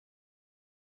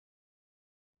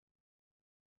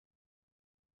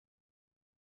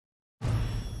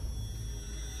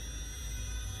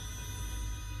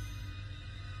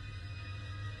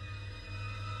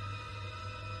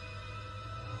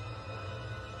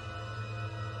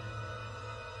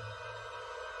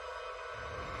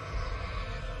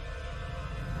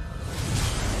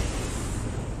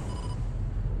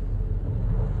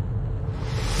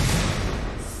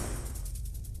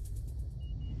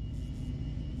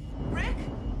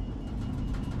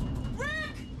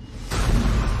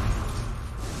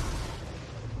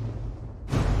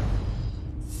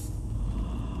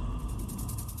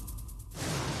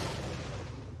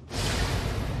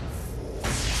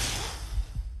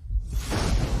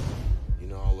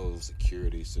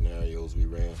security scenarios we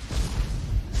ran.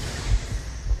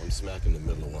 I'm smack in the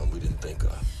middle of one we didn't think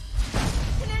of.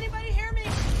 Can anybody hear me?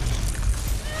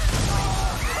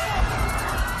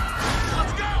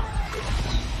 Let's go!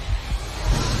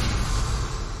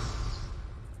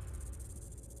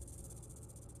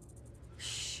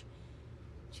 Shh.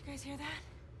 Did you guys hear that?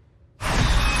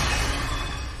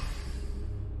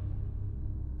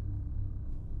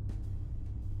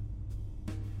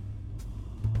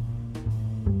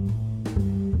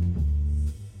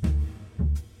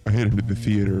 I head into the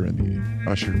theater and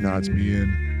the usher nods me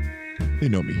in. They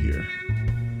know me here.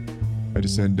 I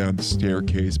descend down the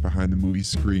staircase behind the movie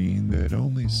screen that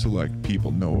only select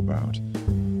people know about.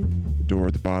 The door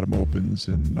at the bottom opens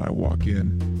and I walk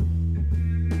in.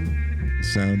 The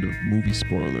sound of movie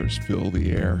spoilers fill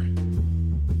the air.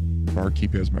 The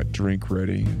barkeep has my drink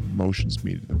ready and motions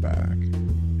me to the back.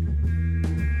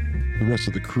 The rest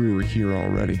of the crew are here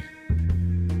already.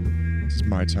 This is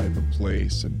my type of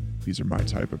place, and these are my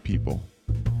type of people.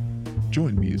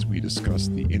 Join me as we discuss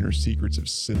the inner secrets of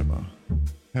cinema.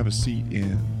 Have a seat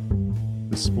in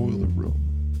the spoiler room.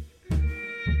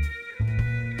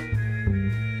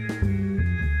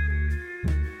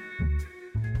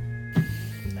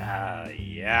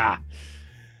 Yeah.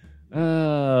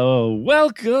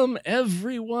 Welcome,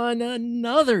 everyone.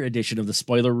 Another edition of the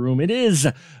Spoiler Room. It is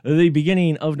the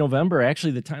beginning of November.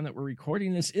 Actually, the time that we're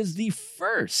recording this is the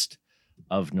 1st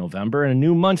of November, and a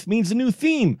new month means a new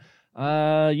theme.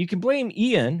 You can blame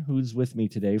Ian, who's with me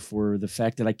today, for the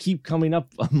fact that I keep coming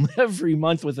up every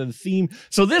month with a theme.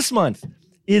 So this month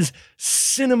is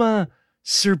Sinema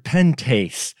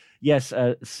Serpentes. Yes,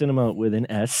 cinema with an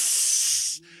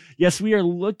S. Yes, we are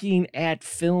looking at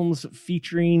films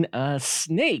featuring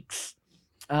snakes,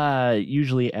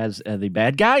 usually as the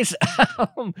bad guys.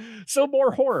 So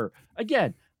more horror.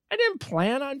 Again, I didn't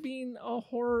plan on being a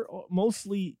horror,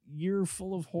 mostly year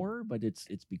full of horror, but it's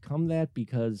become that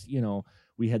because, you know,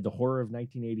 we had the horror of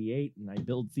 1988 and I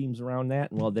build themes around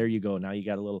that. And well, there you go. Now you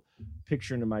got a little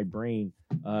picture into my brain.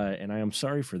 And I am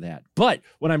sorry for that. But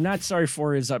what I'm not sorry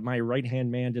for is that my right-hand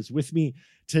man is with me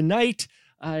tonight.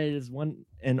 It is one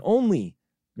and only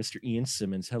Mr. Ian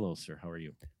Simmons. Hello, sir. How are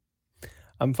you?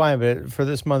 I'm fine, but for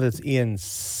this month, it's Ian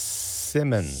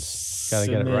Simmons. Gotta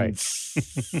get it right.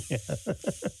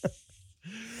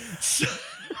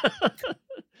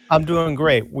 I'm doing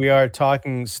great. We are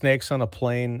talking Snakes on a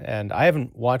Plane, and I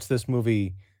haven't watched this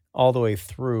movie all the way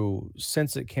through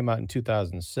since it came out in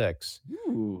 2006.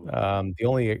 The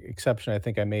only exception I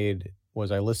think I made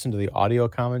was I listened to the audio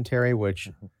commentary, which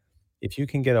if you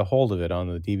can get a hold of it on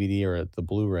the DVD or the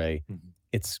Blu-ray,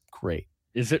 it's great.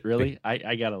 Is it really?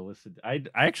 I gotta listen. I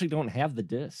actually don't have the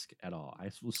disc at all. I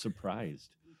was surprised.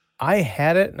 I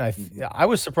had it, and I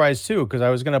was surprised too because I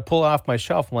was going to pull it off my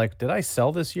shelf. I'm like, did I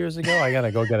sell this years ago? I got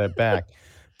to go get it back.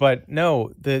 But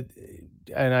no,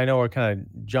 and I know we're kind of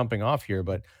jumping off here,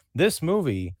 but this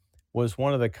movie was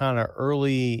one of the kind of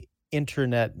early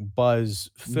internet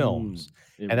buzz films.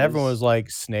 And everyone was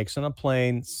like, Snakes on a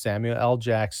Plane, Samuel L.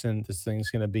 Jackson, this thing's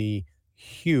going to be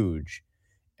huge.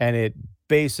 And it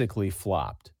basically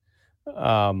flopped.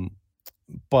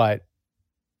 But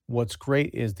what's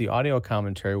great is the audio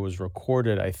commentary was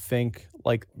recorded, I think,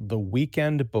 like the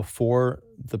weekend before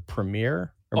the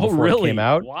premiere or before it came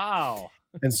out. Wow.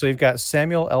 And so you've got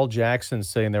Samuel L. Jackson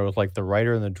sitting there with like the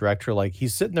writer and the director, like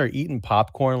he's sitting there eating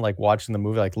popcorn, like watching the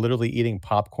movie, like literally eating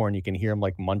popcorn. You can hear him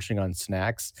like munching on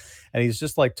snacks. And he's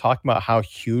just like talking about how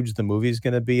huge the movie is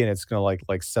going to be and it's going to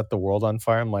like set the world on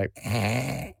fire. I'm like,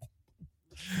 yeah,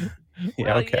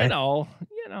 well, okay. You know,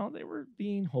 they were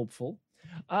being hopeful.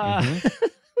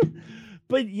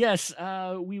 But yes,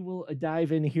 we will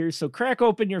dive in here. So crack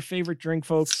open your favorite drink,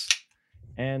 folks.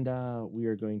 And we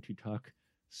are going to talk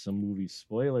some movie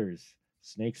spoilers.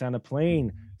 Snakes on a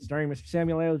Plane, starring Mr.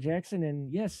 Samuel L. Jackson.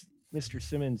 And yes, Mr.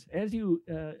 Simmons, as you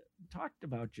talked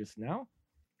about just now,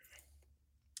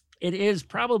 it is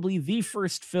probably the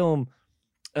first film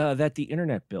that the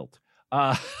internet built.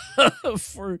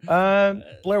 For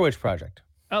Blair Witch Project.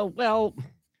 Oh, well,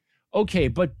 okay,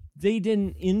 but they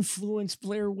didn't influence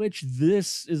Blair Witch.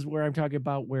 This is where I'm talking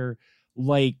about where,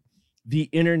 like, the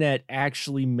internet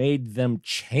actually made them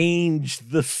change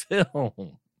the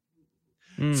film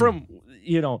from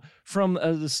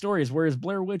the stories. Whereas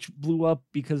Blair Witch blew up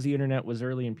because the internet was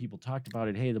early and people talked about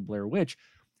it. Hey, the Blair Witch.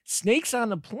 Snakes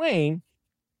on a Plane,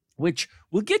 which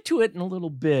we'll get to it in a little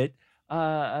bit.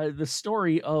 The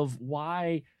story of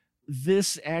why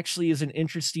this actually is an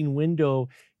interesting window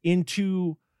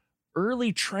into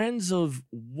early trends of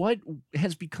what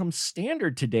has become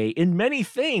standard today in many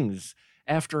things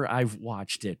after I've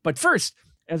watched it. But first,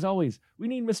 as always, we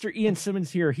need Mr. Ian Simmons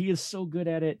here. He is so good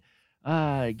at it.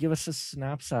 Give us a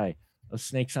synopsis of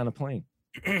Snakes on a Plane.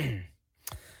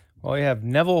 Well, you have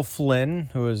Neville Flynn,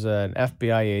 who is an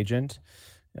FBI agent,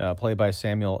 played by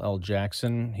Samuel L.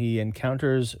 Jackson. He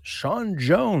encounters Sean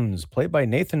Jones, played by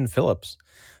Nathan Phillips,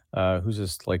 who's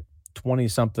this like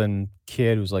 20-something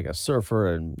kid who's like a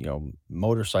surfer and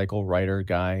motorcycle rider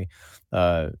guy.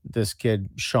 This kid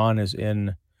Sean is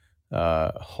in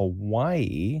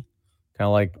Hawaii, kind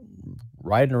of like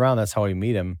riding around. That's how we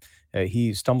meet him.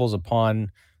 He stumbles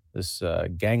upon this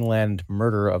gangland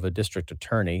murder of a district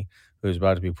attorney who's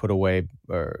about to be put away.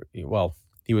 Well,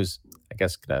 he was, I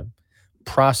guess, gonna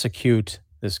prosecute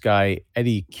this guy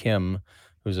Eddie Kim,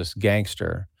 who's this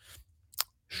gangster.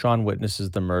 Sean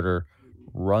witnesses the murder,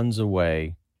 runs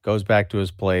away, goes back to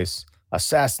his place.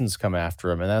 Assassins come after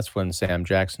him, and that's when Sam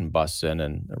Jackson busts in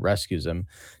and rescues him,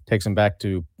 takes him back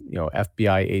to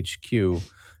FBI HQ,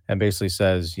 and basically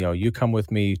says, you come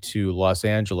with me to Los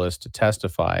Angeles to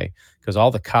testify because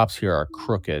all the cops here are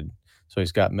crooked. So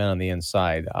he's got men on the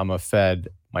inside. I'm a Fed.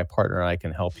 My partner and I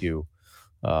can help you.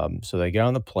 So they get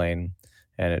on the plane,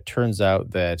 and it turns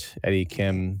out that Eddie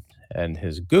Kim and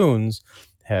his goons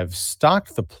have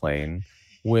stocked the plane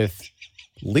with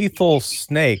lethal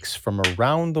snakes from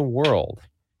around the world.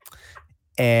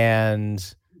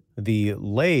 And the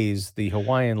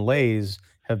Hawaiian leis,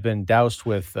 have been doused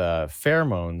with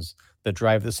pheromones that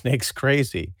drive the snakes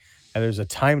crazy. And there's a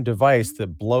timed device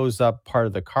that blows up part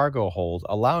of the cargo hold,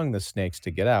 allowing the snakes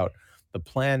to get out. The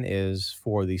plan is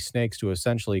for the snakes to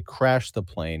essentially crash the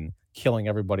plane, killing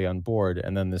everybody on board,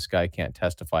 and then this guy can't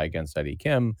testify against Eddie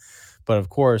Kim. But of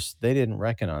course, they didn't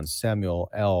reckon on Samuel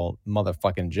L.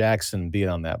 motherfucking Jackson being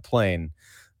on that plane.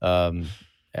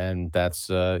 And that's,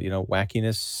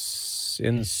 wackiness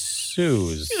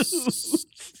ensues.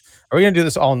 Are we going to do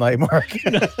this all night, Mark?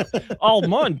 All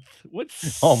month.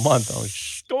 What's all month?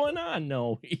 Going on?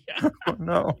 No. Yeah.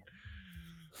 No.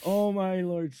 Oh, my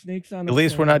Lord. Snakes on a At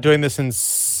least plane. we're not doing this in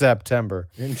September.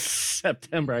 In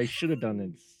September. I should have done it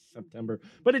in September,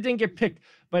 but it didn't get picked.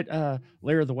 But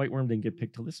Lair of the White Worm didn't get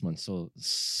picked till this month.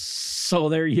 So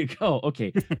there you go.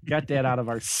 Okay. Got that out of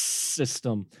our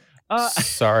system.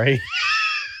 Sorry.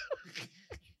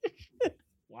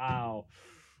 Wow.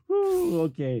 Whew,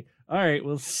 okay. All right.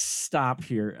 We'll stop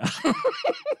here.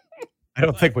 I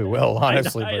don't think we will,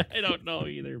 honestly. I don't know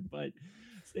either, but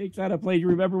Snakes on a Plane. You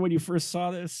remember when you first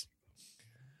saw this?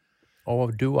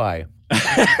 Oh, do I?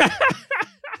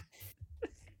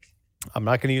 I'm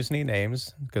not going to use any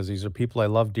names because these are people I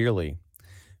love dearly.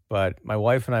 But my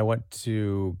wife and I went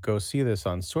to go see this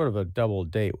on sort of a double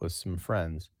date with some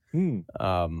friends. One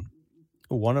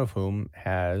of whom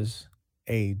has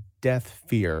a death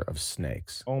fear of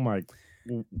snakes. Oh, my.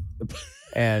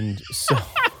 And so.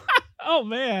 Oh,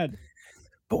 man.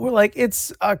 But we're like,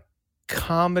 it's a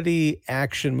comedy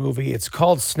action movie. It's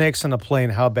called Snakes on a Plane.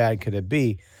 How bad could it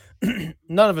be?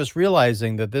 None of us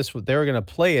realizing that they were going to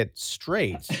play it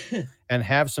straight and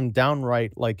have some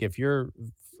downright, like, if you're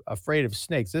afraid of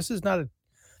snakes, this is not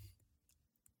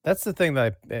that's the thing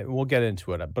that we'll get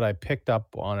into it, but I picked up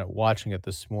on it watching it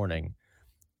this morning.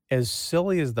 As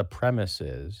silly as the premise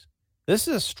is, this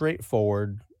is a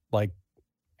straightforward, like,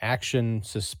 action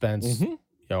suspense,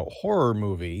 horror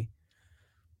movie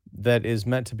that is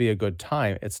meant to be a good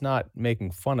time. It's not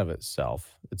making fun of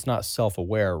itself. It's not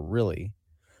self-aware, really.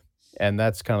 And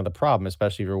that's kind of the problem,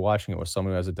 especially if you're watching it with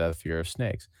someone who has a death fear of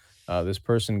snakes. This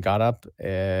person got up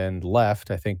and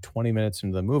left, I think, 20 minutes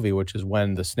into the movie, which is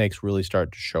when the snakes really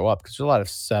start to show up. Because there's a lot of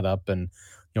setup and,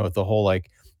 with the whole,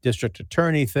 like, district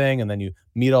attorney thing. And then you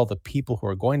meet all the people who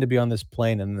are going to be on this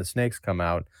plane, and then the snakes come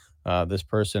out. This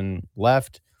person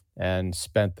left and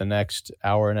spent the next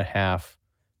hour and a half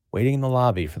waiting in the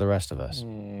lobby for the rest of us.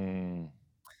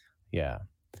 Yeah.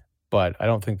 But I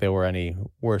don't think they were any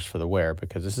worse for the wear,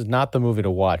 because this is not the movie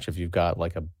to watch if you've got,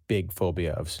 like, a big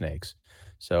phobia of snakes.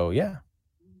 So, yeah.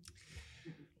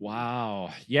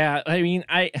 Wow. Yeah. I mean,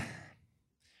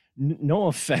 no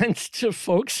offense to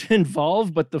folks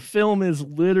involved, but the film is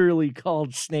literally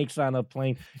called Snakes on a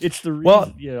Plane. It's the reason,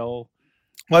 Well,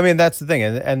 I mean, that's the thing.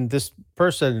 And this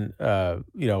person, there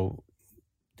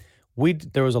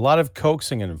was a lot of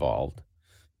coaxing involved,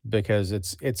 because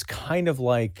it's kind of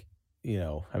like,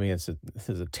 I mean, this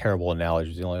is a terrible analogy.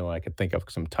 It's the only one I could think of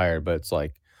because I'm tired, but it's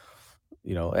like,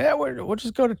 we'll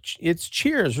just go to, it's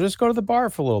Cheers. We'll just go to the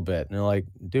bar for a little bit. And they're like,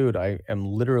 dude, I am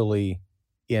literally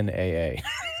in AA.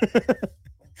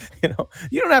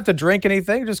 You don't have to drink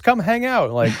anything. Just come hang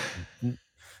out. Like,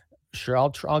 sure,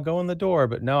 I'll go in the door,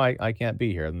 but no, I can't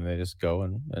be here. And they just go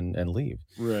and leave.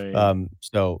 Right.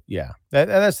 So yeah,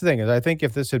 that's the thing, is I think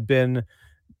if this had been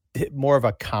more of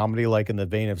a comedy, like in the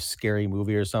vein of Scary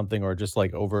Movie or something, or just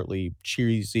like overtly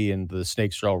cheesy and the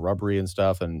snakes are all rubbery and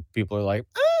stuff, and people are like,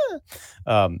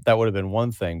 that would have been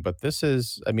one thing. But this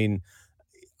is, I mean,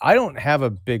 I don't have a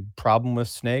big problem with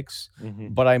snakes,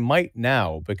 Mhm. but I might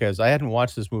now because I hadn't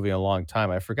watched this movie in a long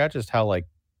time. I forgot just how like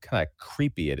kind of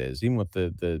creepy it is, even with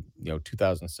the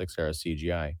 2006 era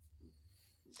CGI.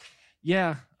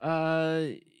 Yeah,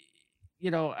 I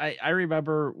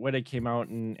remember when it came out,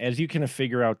 and as you can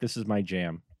figure out, this is my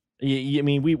jam. I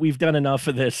mean, we've done enough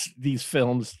of these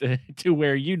films to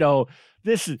where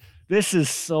this is this is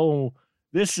so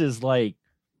this is like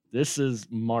this is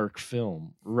Mark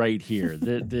film right here.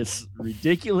 This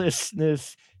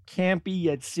ridiculousness, campy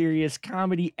yet serious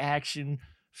comedy action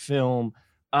film.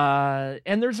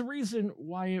 And there's a reason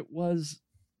why it was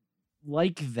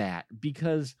like that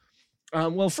because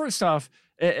well, first off,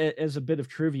 as a bit of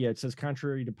trivia, it says,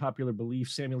 contrary to popular belief,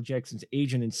 Samuel Jackson's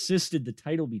agent insisted the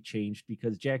title be changed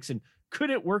because Jackson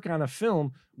couldn't work on a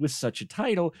film with such a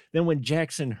title. Then, when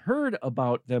Jackson heard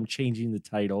about them changing the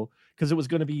title because it was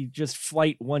going to be just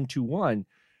Flight 121,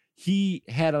 he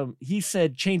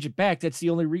said, change it back. That's the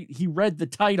only he read the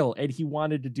title and he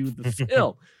wanted to do the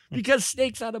film because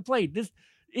snakes on a plane.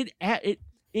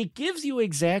 It gives you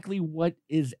exactly what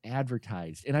is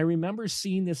advertised. And I remember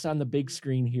seeing this on the big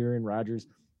screen here in Rogers.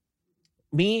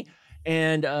 Me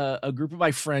and a group of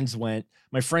my friends went.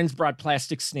 My friends brought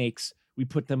plastic snakes. We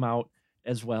put them out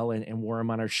as well and wore them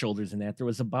on our shoulders and that. There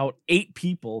was about 8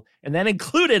 people, and that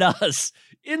included us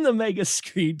in the mega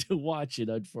screen to watch it,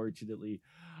 unfortunately.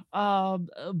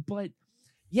 But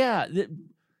yeah,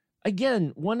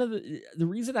 again, one of the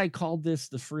reason I called this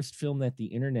the first film that the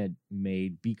internet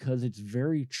made, because it's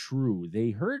very true.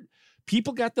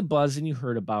 People got the buzz and you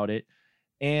heard about it,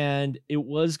 and it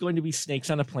was going to be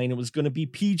snakes on a plane. It was going to be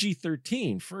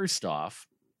PG-13 first off.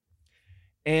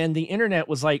 And the internet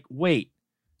was like, wait,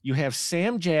 you have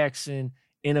Sam Jackson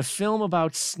in a film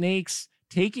about snakes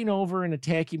taking over and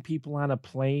attacking people on a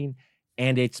plane,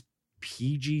 and it's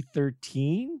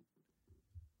PG-13?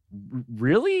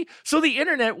 Really? So the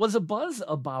internet was abuzz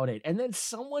about it. And then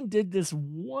someone did this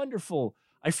wonderful,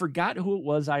 I forgot who it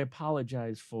was. I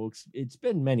apologize, folks. It's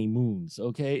been many moons,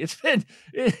 okay? It's been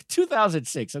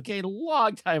 2006, okay? A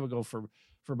long time ago for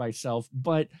myself.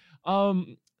 But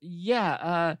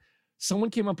someone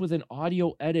came up with an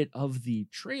audio edit of the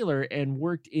trailer and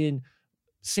worked in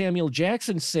Samuel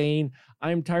Jackson saying,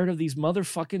 I'm tired of these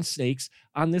motherfucking snakes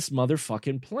on this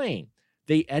motherfucking plane.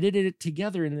 They edited it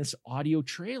together in this audio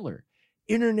trailer.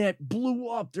 Internet blew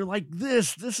up. They're like,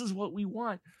 this is what we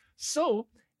want. So,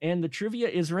 and the trivia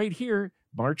is right here,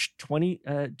 March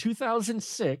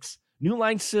 2006, New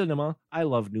Line Cinema. I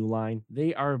love New Line.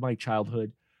 They are my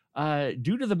childhood.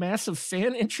 Due to the massive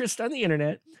fan interest on the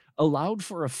internet, allowed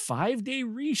for a 5-day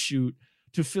reshoot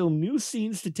to film new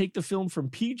scenes to take the film from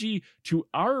PG to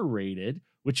R-rated,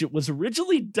 which it was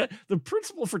originally done. The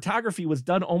principal photography was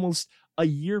done almost a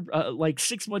year, like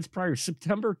 6 months prior,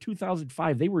 September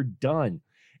 2005. They were done.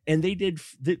 And they did,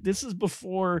 this is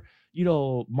before,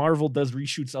 Marvel does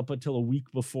reshoots up until a week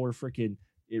before freaking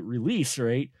it release,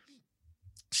 right?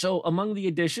 So among the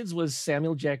additions was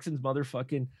Samuel Jackson's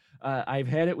motherfucking, I've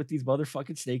had it with these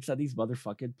motherfucking snakes on these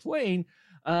motherfucking plane,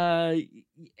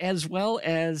 as well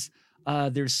as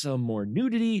there's some more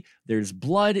nudity. There's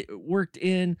blood worked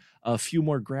in, a few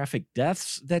more graphic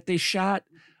deaths that they shot.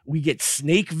 We get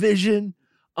snake vision.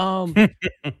 And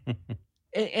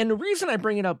the reason I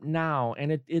bring it up now,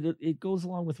 and it goes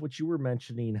along with what you were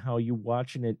mentioning, how you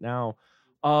watching it now.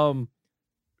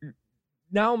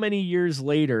 Now many years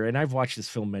later, and I've watched this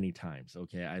film many times.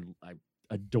 Okay, I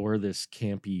adore this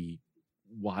campy,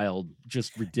 wild,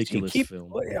 just ridiculous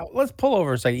film. Let's pull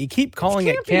over a second. You keep calling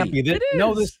it campy. It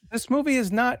No, is. this movie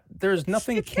is not. There's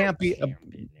nothing It's got campy. camp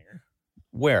in there.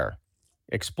 Where?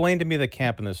 Explain to me the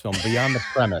camp in this film beyond the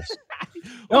premise.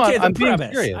 Okay, I'm the being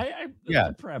premise. serious. Yeah,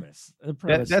 the premise. The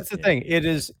premise. That's the thing. It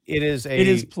is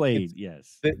played.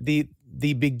 Yes.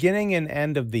 The beginning and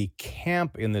end of the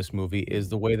camp in this movie is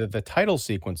the way that the title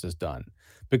sequence is done,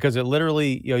 because it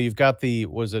literally, you've got the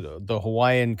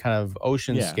Hawaiian kind of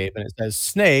oceanscape, and it says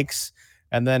snakes,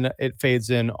 and then it fades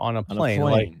in on a plane.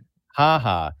 Like,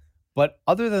 haha. But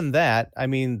other than that, I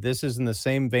mean, this is in the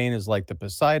same vein as like the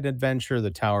Poseidon Adventure,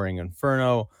 the Towering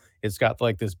Inferno. It's got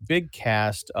like this big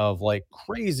cast of like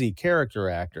crazy character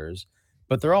actors,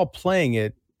 but they're all playing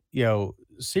it,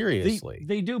 seriously.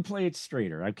 They do play it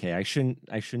straighter. Okay, I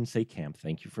shouldn't say camp.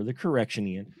 Thank you for the correction,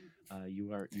 Ian.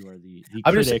 You are the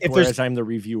I'm just critic, if there's whereas I'm the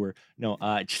reviewer. No, just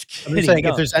I'm just kidding. saying if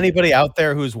No, there's anybody out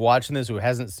there who's watching this who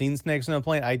hasn't seen Snakes on a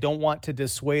Plane, I don't want to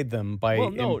dissuade them by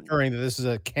well, no, inferring that this is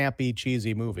a campy,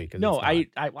 cheesy movie because no, it's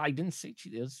not. I didn't say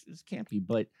it's campy,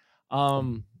 but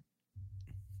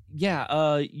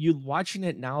yeah, you watching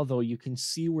it now though, you can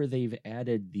see where they've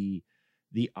added the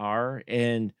R,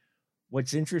 and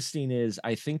what's interesting is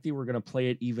I think they were going to play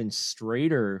it even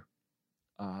straighter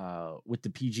with the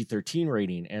PG-13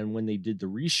 rating, and when they did the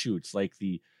reshoots, like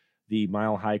the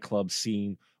Mile High Club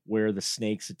scene where the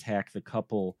snakes attack the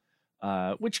couple,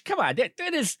 which come on, that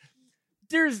is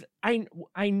there's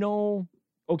I know,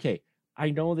 okay,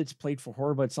 I know that's played for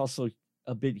horror, but it's also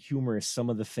a bit humorous, some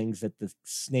of the things that the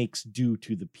snakes do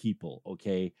to the people.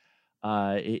 Okay,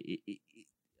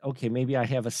 okay, maybe I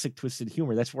have a sick twisted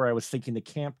humor. That's where I was thinking the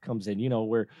camp comes in,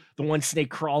 where the one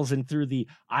snake crawls in through the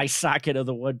eye socket of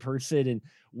the one person, and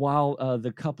while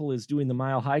the couple is doing the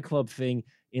Mile High Club thing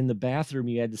in the bathroom,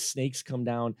 you had the snakes come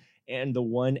down, and the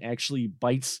one actually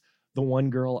bites the one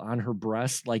girl on her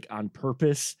breast, like on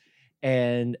purpose.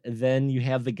 And then you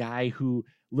have the guy who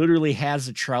literally has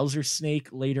a trouser snake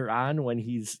later on when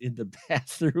he's in the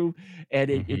bathroom, and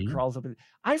it Mhm. crawls up.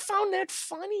 I found that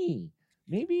funny.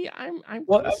 Maybe I'm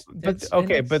Well, that's, and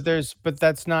okay, that's but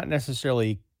that's not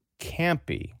necessarily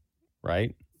campy,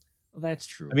 right? well, that's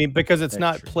I true. mean, because That's true.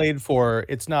 it's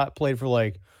not played for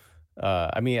like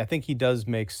I mean, I think he does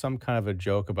make some kind of a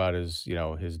joke about his,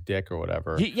 his dick or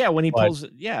whatever. Yeah, when he But pulls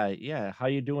it, yeah. How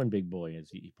you doing, big boy? As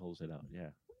he pulls it out. Yeah.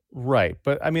 right,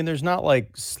 but I mean there's not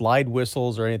like slide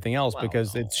whistles or anything else Well,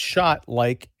 because it's no, shot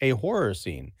like a horror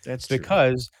scene. that's true.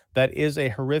 Because that is a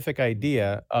horrific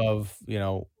idea of,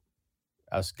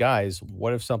 us guys,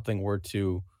 what if something were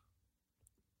to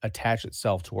attach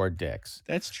itself to our dicks?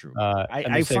 That's true. And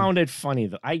I the same found it funny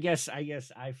though. I guess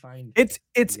I find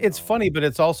it's funny, but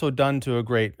it's also done to a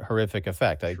great horrific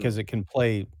effect, because true. it can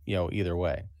play, either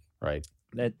way, right?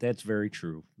 That's very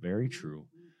true. Very true.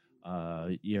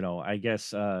 I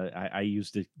guess I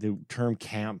used the term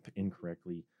camp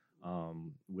incorrectly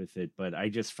with it, but I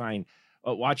just find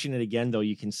watching it again though,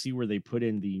 you can see where they put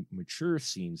in the mature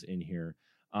scenes in here.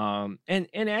 And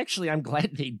actually I'm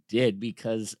glad they did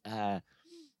because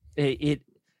it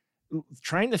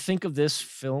trying to think of this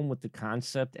film with the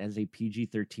concept as a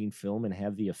PG-13 film and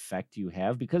have the effect you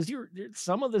have, because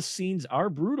some of the scenes are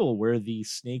brutal where the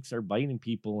snakes are biting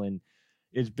people and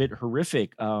it's a bit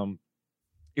horrific.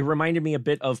 It reminded me a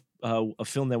bit of a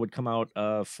film that would come out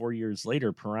 4 years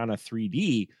later, Piranha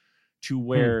 3D, to Hmm.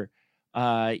 where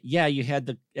yeah, you had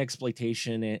the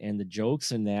exploitation and the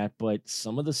jokes in that, but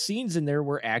some of the scenes in there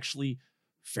were actually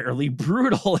fairly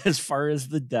brutal as far as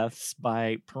the deaths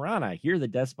by piranha. Here, the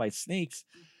deaths by snakes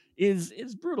is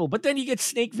brutal, but then you get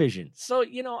snake vision. So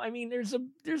I mean, there's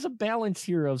a balance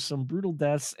here of some brutal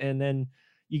deaths, and then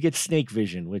you get snake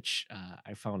vision, which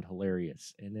I found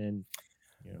hilarious. And then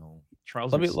Let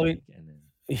trouser me let snake, and then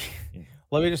me yeah.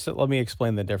 let me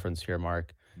explain the difference here,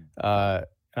 Mark. Mm.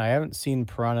 I haven't seen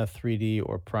Piranha 3D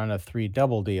or Piranha 3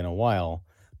 Double D in a while.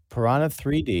 Piranha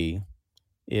 3D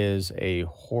is a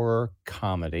horror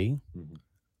comedy. Mhm.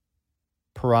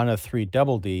 Piranha 3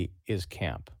 Double D is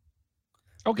camp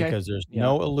Okay, because there's yeah,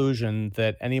 no illusion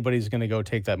that anybody's going to go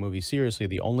take that movie seriously.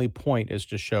 The only point is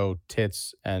to show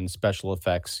tits and special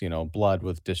effects, blood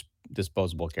with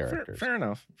disposable characters. fair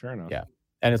enough. Yeah.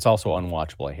 And it's also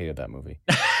unwatchable. I hated that movie.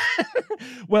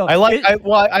 Well, I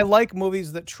like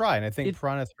movies that try, and I think it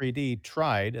Piranha 3D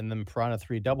tried, and then Piranha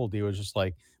 3 Double D was just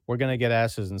like, we're gonna get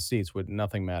asses in seats with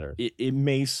nothing matters. it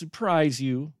may surprise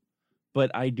you,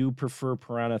 but I do prefer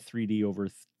Piranha 3D over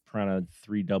Piranha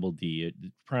 3 Double D.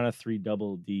 Piranha 3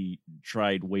 Double D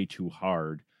tried way too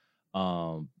hard,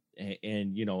 and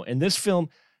this film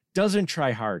doesn't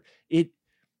try hard. It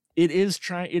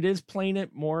is playing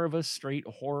it more of a straight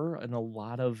horror, and a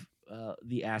lot of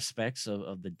the aspects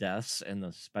of the deaths and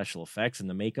the special effects and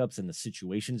the makeups and the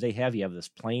situations they have. You have this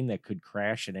plane that could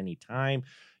crash at any time.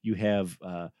 You have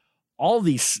all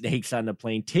these snakes on the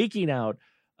plane taking out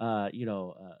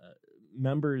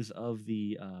members of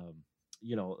the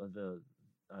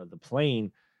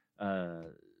plane uh,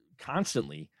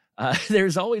 constantly.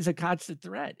 There's always a constant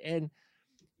threat, and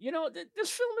this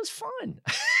film is fun.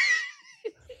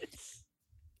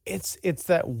 It's It's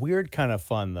that weird kind of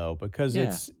fun though, because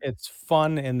yeah. it's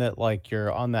fun in that like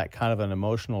you're on that kind of an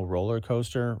emotional roller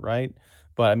coaster, right?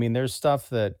 But I mean, there's stuff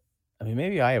that I mean,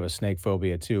 maybe I have a snake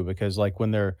phobia too, because like when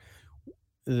they're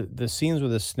the scenes where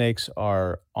the snakes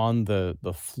are on the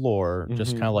floor,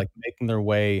 just Hmm. kinda, like, making their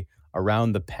way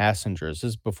around the passengers, this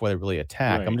is before they really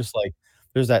attack. I'm Right. just like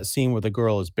there's that scene where the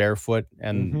girl is barefoot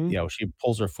and, Hmm. she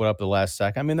pulls her foot up the last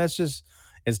second. I mean, that's just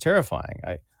it's terrifying.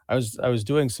 I I was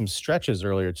doing some stretches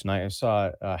earlier tonight. I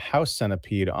saw a house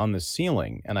centipede on the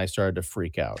ceiling, and I started to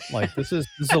freak out. Like, this is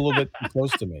a little bit too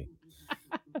close to me.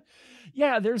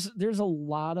 Yeah, there's a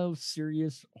lot of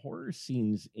serious horror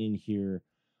scenes in here.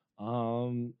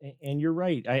 And you're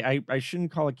right. I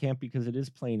shouldn't call it camp because it is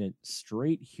playing it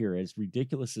straight here, as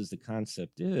ridiculous as the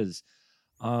concept is.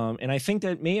 And I think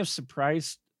that may have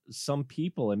surprised some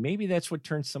people, and maybe that's what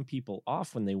turned some people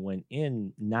off when they went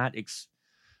in, not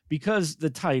because the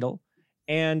title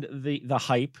and the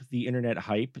hype, the internet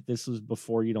hype. This was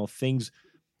before, things.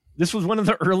 This was one of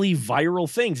the early viral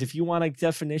things. If you want a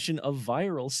definition of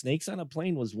viral, Snakes on a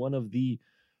Plane was one of the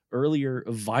earlier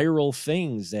viral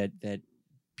things that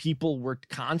people were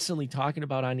constantly talking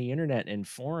about on the internet and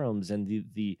forums. And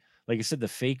the like I said, the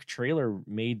fake trailer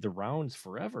made the rounds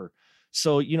forever.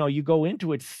 So, you go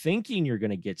into it thinking you're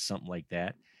going to get something like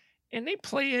that, and they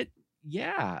play it.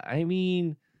 Yeah.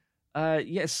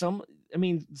 Some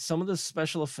of the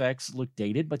special effects look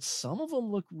dated, but some of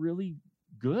them look really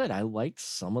good. I liked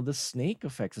some of the snake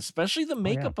effects, especially the Oh, yeah.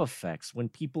 makeup effects when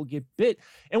people get bit.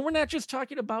 And we're not just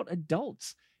talking about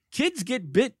adults. Kids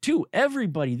get bit too.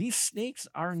 Everybody. These snakes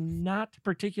are not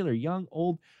particular, young,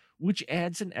 old, which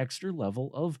adds an extra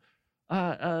level of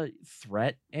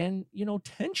threat and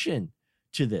tension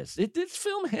to this. This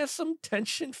film has some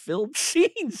tension-filled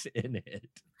scenes in it.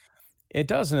 It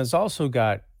does, and it's also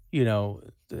got,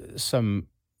 some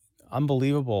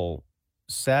unbelievable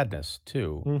sadness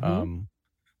too. Mm-hmm.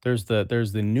 There's the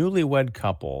newlywed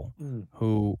couple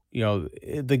who,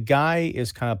 the guy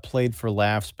is kind of played for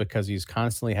laughs because he's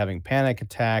constantly having panic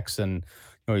attacks, and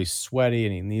he's sweaty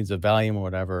and he needs a Valium or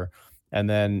whatever. And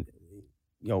then,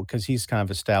 because he's kind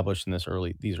of established in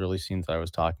these early scenes that I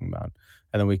was talking about.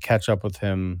 And then we catch up with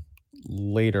him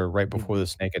later, right before the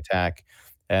snake attack.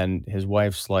 And his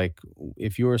wife's like,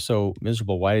 if you were so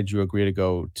miserable, why did you agree to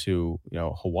go to,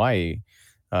 Hawaii?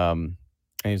 And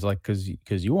he's like, because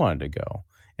you wanted to go.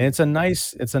 And it's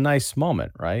a nice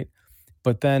moment, right?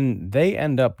 But then they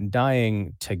end up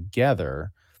dying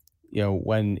together.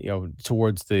 When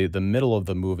towards the middle of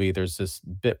the movie, there's this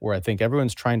bit where I think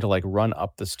everyone's trying to like run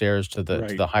up the stairs to the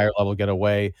Right. higher level, get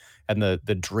away, and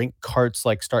the drink carts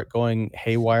like start going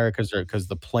haywire because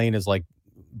the plane is like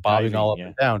bobbing all up Diving, yeah.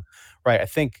 and down. Right. I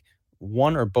think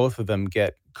one or both of them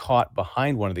get caught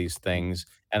behind one of these things,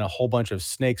 and a whole bunch of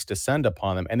snakes descend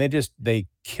upon them, and they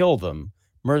kill them.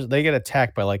 They get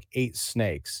attacked by like 8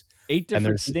 snakes. 8 And different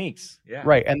there's snakes. Yeah.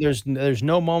 Right, and there's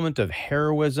no moment of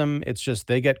heroism. It's just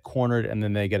they get cornered, and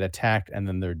then they get attacked, and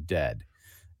then they're dead,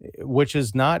 which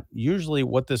is not usually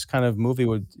what this kind of movie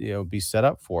would, be set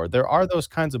up for. There are those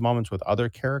kinds of moments with other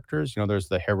characters. There's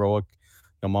the heroic,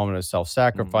 moment of Mhm.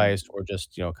 self-sacrifice, or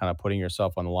just, kind of putting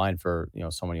yourself on the line for,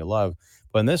 someone you love.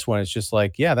 But in this one, it's just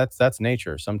like, yeah, that's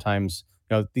nature. Sometimes,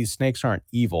 these snakes aren't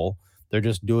evil. They're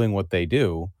just doing what they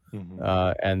do,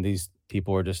 Mhm. and these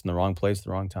people are just in the wrong place at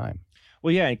the wrong time.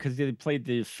 Well, yeah, because they played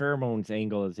the pheromones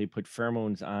angle as they put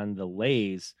pheromones on the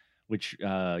lays, which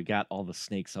got all the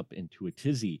snakes up into a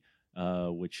tizzy,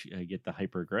 which get the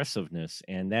hyper aggressiveness,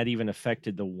 and that even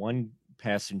affected the one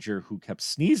passenger who kept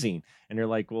sneezing. And they're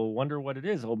like, "Well, wonder what it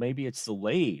is. Oh, maybe it's the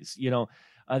lays."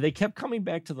 They kept coming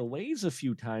back to the lays a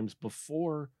few times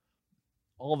before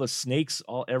all the snakes,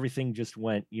 all everything just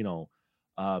went,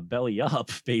 belly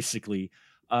up basically.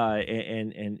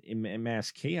 And in mass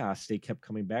chaos, they kept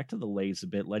coming back to the lays a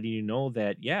bit, letting you know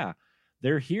that yeah,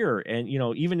 they're here. And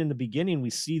even in the beginning, we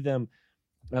see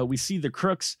the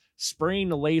crooks spraying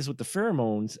the lays with the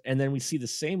pheromones, and then we see the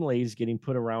same lays getting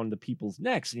put around the people's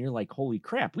necks, and you're like, holy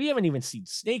crap, we haven't even seen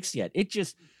snakes yet.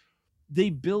 They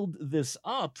build this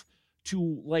up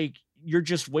to like you're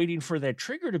just waiting for that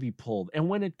trigger to be pulled, and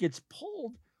when it gets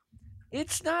pulled,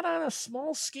 it's not on a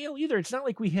small scale either. It's not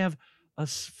like we have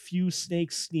few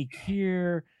snakes sneak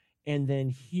here and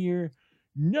then here.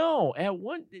 No,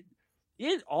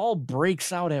 it all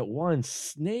breaks out at once.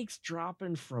 Snakes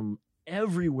dropping from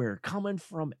everywhere, coming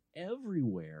from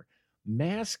everywhere.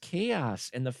 Mass chaos,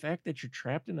 and the fact that you're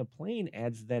trapped in a plane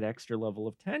adds that extra level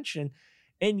of tension.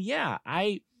 And yeah,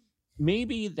 I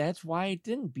maybe that's why it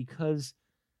didn't, because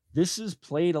this is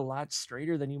played a lot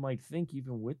straighter than you might think,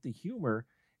 even with the humor.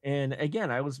 And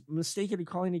again, I was mistaken in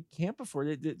calling it camp before.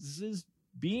 This is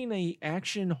being a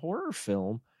action horror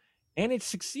film, and it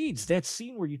succeeds. That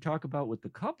scene where you talk about with the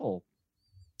couple,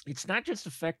 it's not just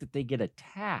the fact that they get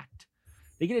attacked.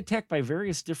 They get attacked by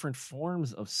various different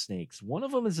forms of snakes. One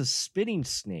of them is a spitting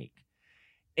snake.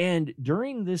 And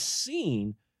during this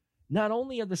scene, not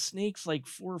only are the snakes, like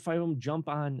 4 or 5 of them, jump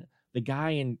on the guy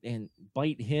and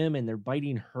bite him, and they're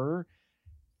biting her.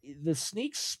 The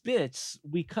snake spits.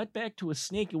 We cut back to a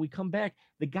snake, and we come back.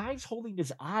 The guy's holding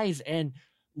his eyes, and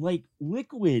like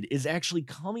liquid is actually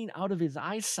coming out of his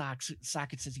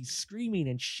sockets as he's screaming,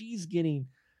 and she's getting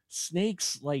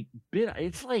snakes like bit.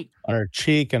 It's like On her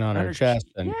cheek and on on her her chest,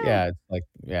 yeah, and yeah, it's like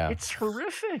yeah. it's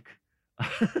horrific.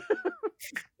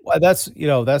 Well, that's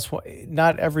why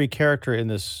not every character in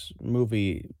this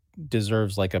movie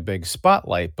deserves, like, a big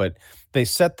spotlight, but they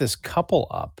set this couple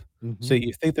up, so Mhm.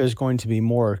 you think there's going to be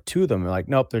more to them, like,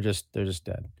 nope, they're just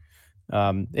dead.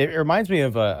 It reminds me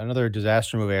of, another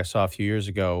disaster movie I saw a few years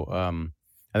ago,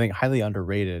 I think highly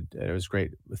underrated, it was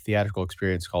great, a theatrical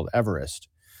experience called Everest,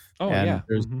 Oh and yeah.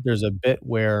 there's Mhm. there's a bit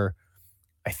where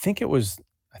I think it was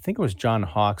I think it was John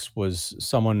Hawkes was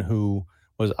someone who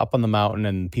was up on the mountain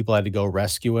and people had to go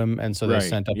rescue him, and so they Right.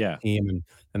 sent up Yeah. a team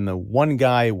and the one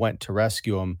guy went to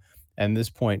rescue him, and this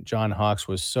point, John Hawkes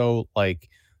was so, like,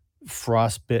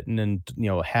 frostbitten and,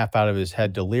 half out of his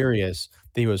head delirious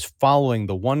that he was following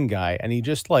the one guy, and he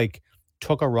just, like,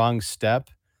 took a wrong step,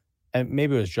 and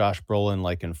maybe it was Josh Brolin,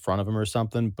 like, in front of him or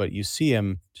something, but you see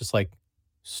him just, like,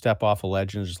 step off a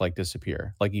ledge and just, like,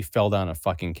 disappear, like he fell down a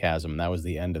fucking chasm, and that was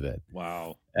the end of it,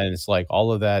 Wow. and it's like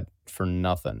all of that for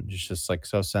nothing. It's just, like,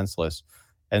 so senseless,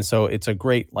 and so it's a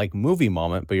great, like, movie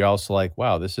moment, but you're also like,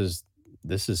 "Wow, this is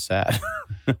sad."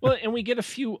 Well, and we get a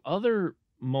few other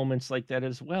moments like that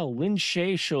as well. Lin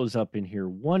Shay shows up in here.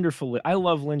 Wonderful. I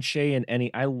love Lin Shay in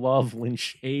any. I love Lin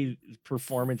Shay's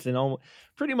performance in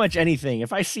pretty much anything.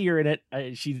 If I see her in it,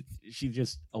 she's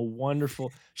just a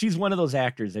wonderful. She's one of those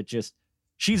actors that just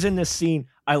she's in this scene.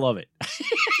 I love it.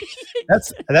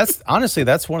 That's honestly,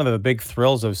 that's one of the big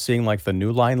thrills of seeing, like, the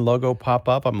New Line logo pop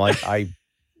up. I'm like, I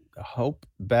hope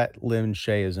Bet Lin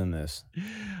Shay is in this.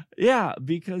 Yeah,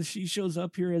 because she shows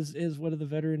up here as one of the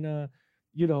veteran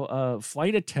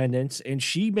flight attendants, and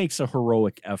she makes a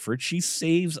heroic effort. She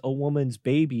saves a woman's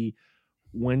baby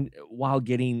while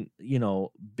getting,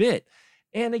 bit.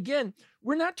 And again,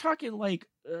 we're not talking like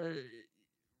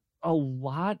a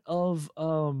lot of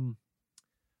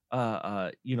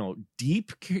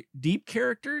deep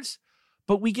characters,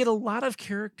 but we get a lot of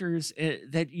characters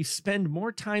that you spend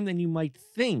more time than you might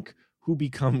think who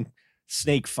become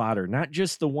snake fodder. Not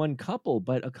just the one couple,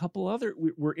 but a couple other.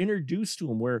 We're introduced to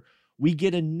them where we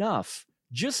get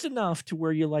just enough to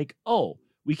where you're like, oh,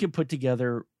 we can put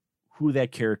together who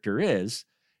that character is.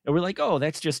 And we're like, oh,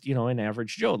 that's just, an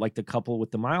average Joe, like the couple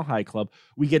with the Mile High Club.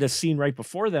 We get a scene right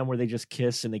before them where they just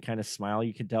kiss and they kind of smile.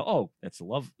 You can tell, oh, that's a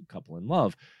love couple in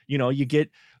love. You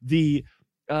get you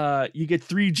get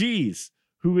 3Gs,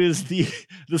 who is the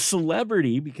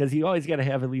celebrity, because you always got to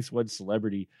have at least one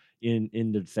celebrity in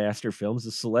the disaster films,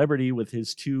 the celebrity with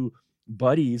his two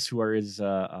buddies who are his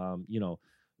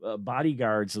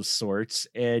bodyguards of sorts,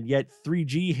 and yet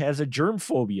 3G has a germ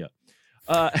phobia.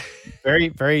 Very,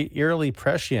 very eerily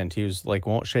prescient. He was like,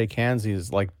 won't shake hands.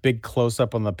 He's like big close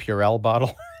up on the Purell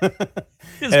bottle.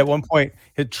 And at one point,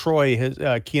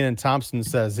 Kenan Thompson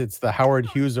says it's the Howard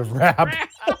Hughes of rap.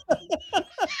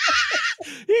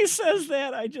 He says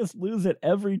that, I just lose it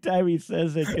every time he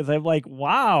says it, because I'm like,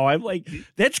 wow. I'm like,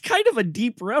 that's kind of a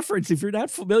deep reference. If you're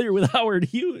not familiar with Howard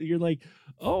Hughes, you're like,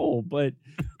 oh, but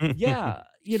yeah,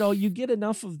 you get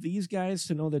enough of these guys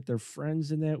to know that they're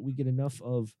friends in that. We get enough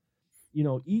of,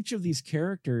 each of these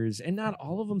characters, and not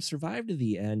all of them survive to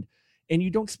the end. And you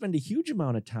don't spend a huge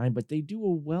amount of time, but they do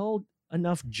a well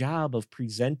enough job of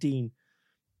presenting,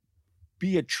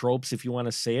 be it tropes, if you want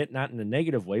to say it, not in a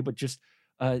negative way, but just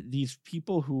these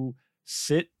people who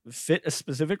fit a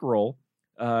specific role,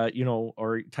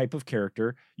 or type of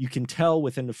character. You can tell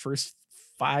within the first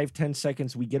 5-10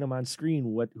 seconds we get them on screen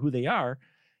who they are,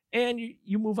 and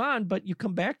you move on, but you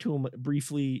come back to them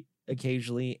briefly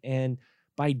occasionally, and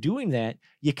by doing that,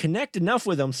 you connect enough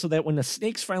with them so that when the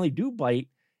snakes finally do bite,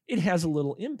 it has a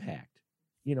little impact.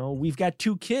 We've got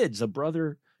two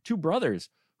brothers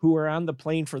who are on the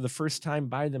plane for the first time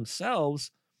by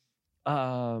themselves.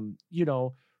 Who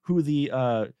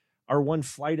our one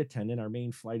flight attendant, our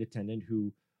main flight attendant,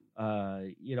 who,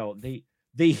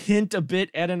 they hint a bit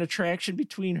at an attraction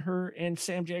between her and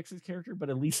Sam Jackson's character, but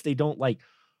at least they don't like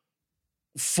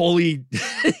fully,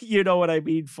 you know what I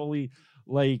mean? Fully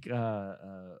like,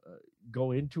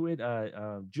 go into it.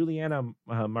 Juliana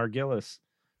Margulies,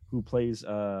 who plays,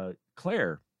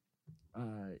 Claire,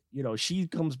 she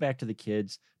comes back to the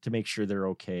kids to make sure they're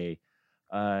okay.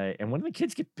 And one of the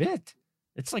kids get bit.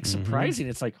 It's like surprising.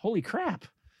 It's like, holy crap.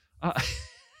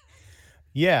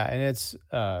 Yeah, and it's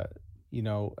and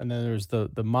then there's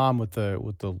the mom with the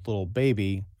little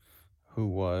baby who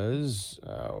was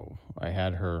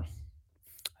I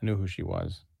knew who she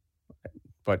was.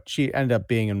 But she ended up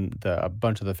being in a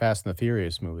bunch of the Fast and the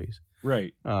Furious movies.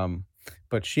 Right.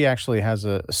 But she actually has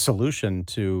a solution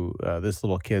to this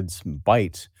little kid's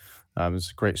bite.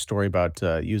 It's a great story about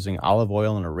using olive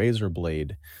oil and a razor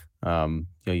blade.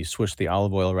 You swish the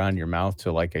olive oil around your mouth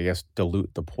to, like, I guess,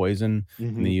 dilute the poison,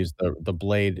 and they Hmm. use the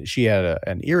blade. She had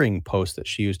an earring post that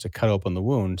she used to cut open the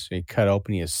wound. So you cut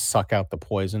open, you suck out the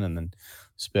poison, and then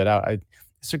spit out.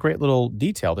 It's a great little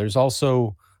detail. There's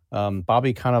also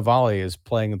Bobby Cannavale is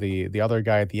playing the other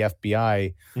guy at the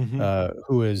FBI, Hmm.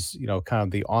 who is kind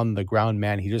of the on the ground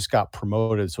man. He just got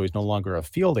promoted, so he's no longer a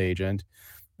field agent.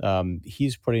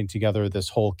 He's putting together this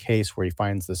whole case where he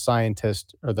finds the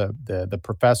scientist or the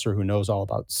professor who knows all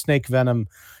about snake venom,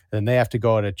 and they have to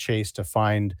go on a chase to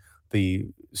find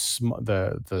the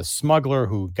smuggler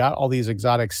who got all these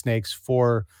exotic snakes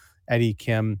for Eddie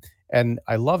Kim. And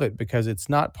I love it because it's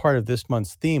not part of this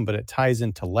month's theme, but it ties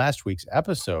into last week's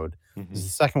episode. This Hmm. is the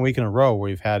second week in a row where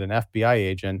we've had an FBI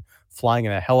agent flying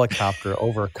in a helicopter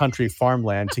over country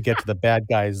farmland to get to the bad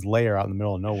guy's lair out in the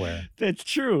middle of nowhere. That's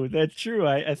true. That's true.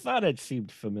 I thought it seemed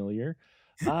familiar,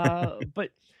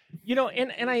 but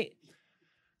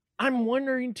I'm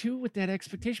wondering too with that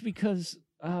expectation because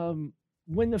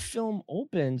when the film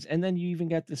opens and then you even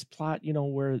got this plot,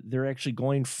 where they're actually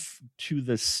going to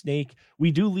the snake.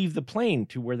 We do leave the plane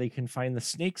to where they can find the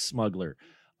snake smuggler.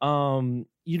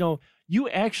 You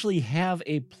actually have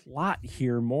a plot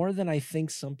here more than I think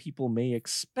some people may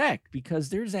expect because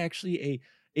there's actually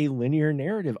a linear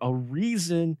narrative, a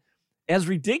reason as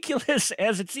ridiculous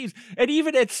as it seems. And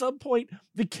even at some point,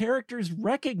 the characters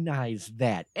recognize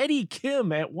that. Eddie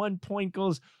Kim at one point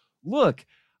goes, "Look,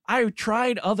 I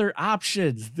tried other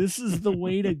options. This is the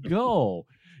way to go."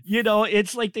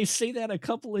 It's like they say that a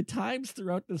couple of times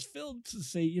throughout this film to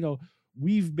say,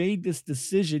 we've made this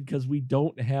decision because we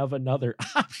don't have another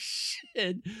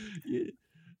option. Yeah.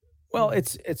 Well,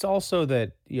 it's also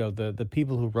that, the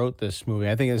people who wrote this movie,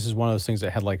 I think this is one of those things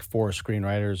that had like four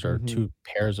screenwriters or Mhm. two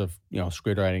pairs of,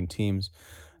 screenwriting teams.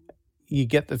 You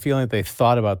get the feeling that they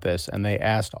thought about this and they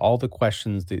asked all the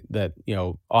questions that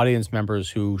audience members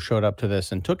who showed up to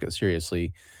this and took it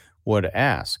seriously would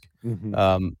ask.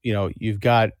 Mhm. You've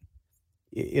got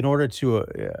in order to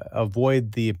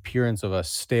avoid the appearance of a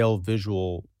stale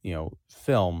visual,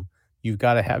 film, you've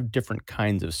got to have different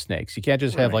kinds of snakes. You can't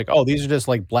just have Right. like, oh, these are just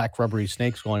like black rubbery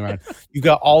snakes going around. You've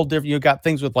got all different. You've got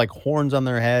things with like horns on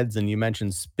their heads, and you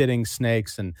mentioned spitting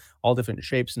snakes and all different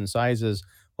shapes and sizes.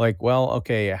 Like, well,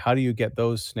 okay, how do you get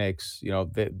those snakes?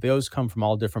 Those come from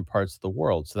all different parts of the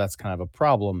world, so that's kind of a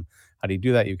problem. How do you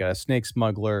do that? You've got a snake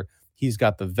smuggler. He's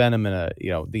got the venom in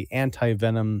the anti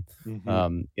venom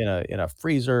Mhm. in a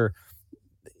freezer.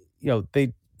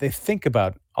 They think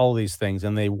about all these things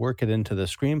and they work it into the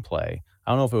screenplay.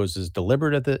 I don't know if it was as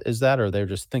deliberate as that or they're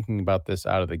just thinking about this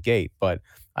out of the gate, but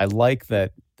I like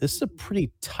that this is a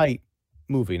pretty tight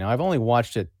movie. Now, I've only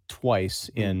watched it twice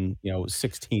Mm. in,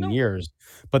 16 No. years,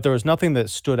 but there was nothing that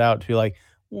stood out to be like,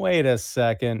 "Wait a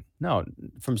second. No,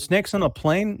 from Snakes on a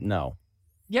Plane? No."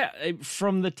 Yeah,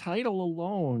 from the title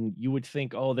alone, you would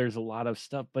think, "Oh, there's a lot of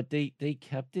stuff," but they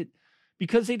kept it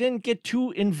because they didn't get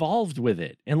too involved with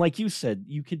it. And like you said,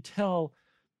 you could tell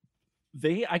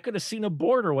I could have seen a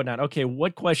board or whatnot. Okay,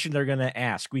 what question they're gonna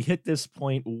ask? We hit this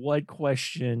point. What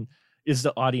question is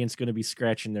the audience gonna be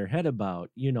scratching their head about?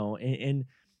 And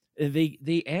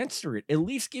they answer it. At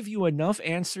least give you enough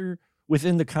answer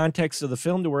within the context of the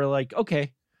film to where like,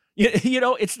 okay,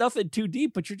 it's nothing too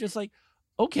deep, but you're just like,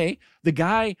 okay, the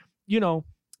guy,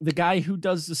 the guy who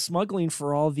does the smuggling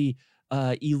for all the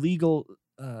illegal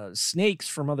snakes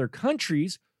from other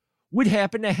countries would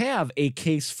happen to have a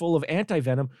case full of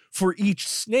anti-venom for each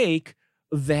snake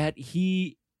that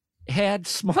he had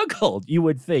smuggled, you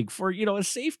would think, for a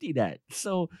safety net.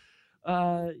 So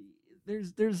uh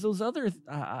there's those other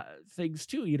things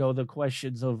too, the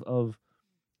questions of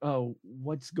oh,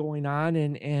 what's going on,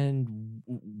 and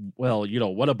well,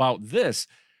 what about this?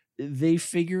 They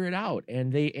figure it out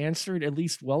and they answer it at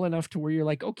least well enough to where you're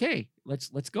like, okay, let's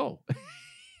go.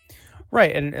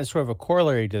 Right, and sort of a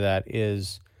corollary to that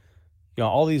is,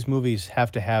 all these movies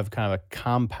have to have kind of a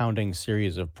compounding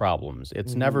series of problems.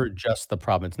 It's Mhm. never just the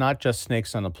problem. It's not just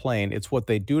snakes on a plane. It's what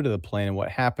they do to the plane and what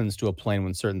happens to a plane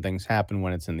when certain things happen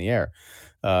when it's in the air.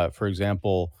 For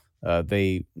example,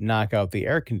 they knock out the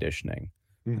air conditioning.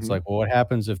 It's Mhm. like, well, what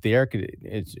happens if the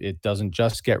it doesn't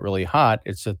just get really hot?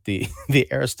 It's that the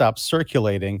the air stops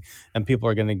circulating and people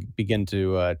are going to begin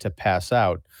to pass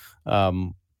out.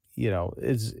 Um,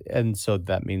 is and so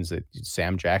that means that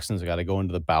Sam Jackson's got to go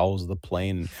into the bowels of the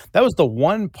plane. That was the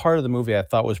one part of the movie I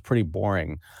thought was pretty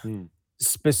boring, Mm.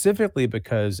 specifically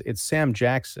because it's Sam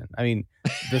Jackson. I mean,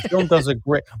 the film does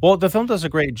a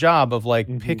great job of like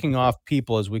Mhm. picking off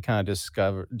people as we kind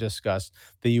of discussed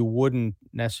that you wouldn't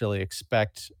necessarily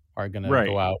expect are going to Right.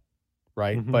 go out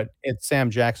right? Mhm. But it's Sam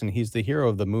Jackson. He's the hero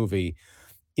of the movie.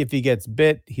 If he gets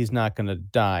bit, he's not going to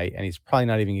die, and he's probably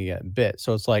not even going to get bit.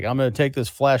 So it's like, I'm going to take this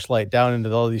flashlight down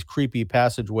into all these creepy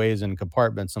passageways and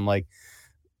compartments. I'm like,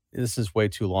 this is way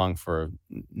too long for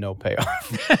no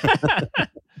payoff.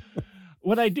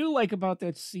 What I do like about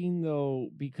that scene, though,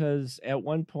 because at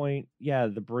one point, yeah,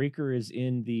 the breaker is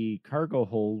in the cargo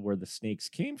hold where the snakes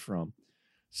came from.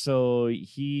 So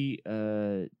he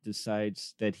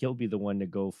decides that he'll be the one to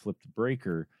go flip the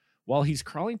breaker. While he's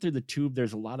crawling through the tube,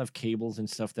 there's a lot of cables and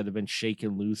stuff that have been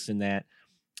shaken loose in that.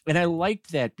 And I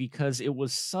liked that because it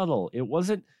was subtle. It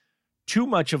wasn't too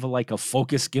much of a like a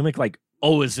focus gimmick, like,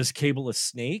 oh, is this cable a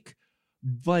snake?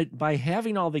 But by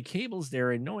having all the cables there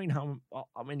and knowing how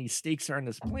many stakes are on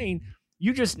this plane,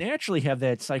 you just naturally have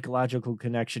that psychological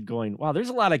connection going, wow, there's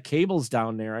a lot of cables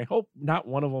down there. I hope not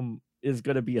one of them is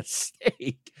going to be a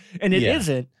snake. And it Yeah.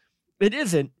 isn't. It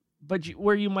isn't, but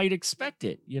where you might expect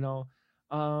it,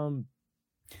 Um,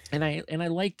 and I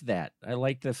liked that. I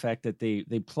liked the fact that they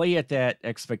play at that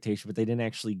expectation, but they didn't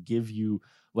actually give you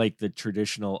like the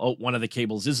traditional, oh, one of the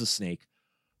cables is a snake.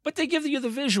 But they give you the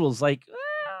visuals like,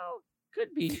 well,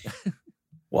 could be.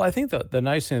 Well, I think the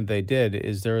nice thing that they did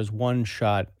is there was one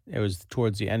shot, it was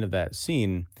towards the end of that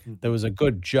scene, there was a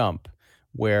good jump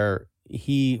where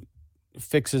he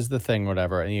fixes the thing,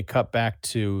 whatever, and you cut back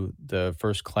to the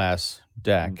first class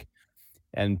deck,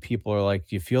 and people are like,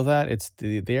 "Do you feel that? It's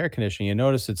the air conditioning." You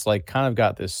notice it's like kind of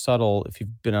got this subtle, if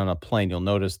you've been on a plane, you'll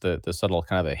notice the subtle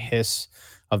kind of a hiss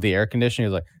of the air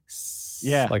conditioning. It's like,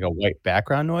 Yeah. like a white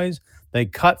background noise. They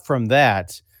cut from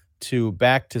that to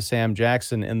back to Sam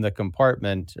Jackson in the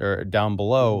compartment or down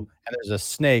below, and there's a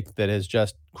snake that has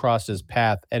just crossed his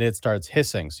path, and it starts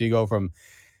hissing. So you go from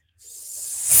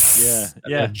Yeah.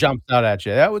 and Yeah. it jumps out at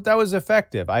you. That was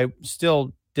effective. I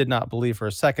still did not believe for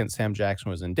a second Sam Jackson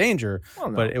was in danger, Well,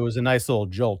 no. but it was a nice little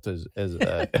jolt as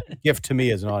a gift to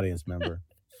me as an audience member.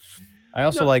 I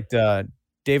also No. liked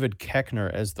David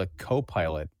Koechner as the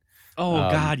co-pilot. Oh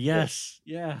Um, God, yes.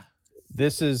 Yeah.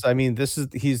 This is, I mean,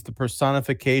 he's the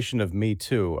personification of Me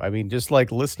Too. I mean, just like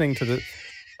listening to the,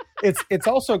 it's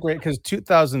also great because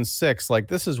 2006, like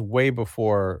this is way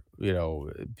before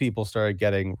people started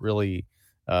getting really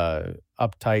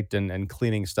uptight and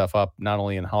cleaning stuff up, not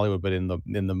only in Hollywood but in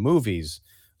the movies.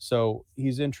 So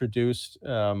he's introduced.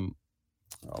 Oh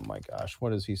my gosh, what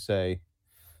does he say?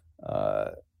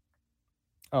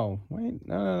 Oh wait,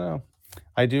 no.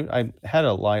 I had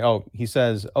a line. Oh, he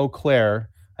says, "Oh Claire,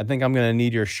 I think I'm gonna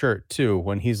need your shirt too."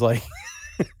 When he's like,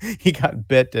 he got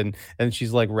bit and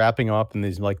she's like wrapping him up in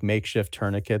these like makeshift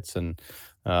tourniquets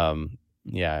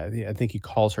yeah, I think he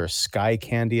calls her Sky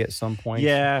Candy at some point.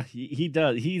 Yeah, he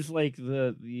does. He's like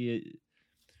the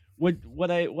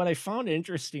what I found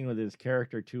interesting with his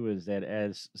character too is that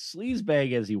as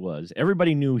sleazebag as he was,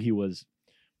 everybody knew he was.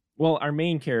 Well, our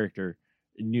main character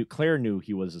Claire knew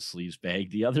he was a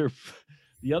sleazebag. The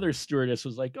other stewardess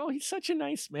was like, "Oh, he's such a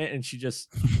nice man," and she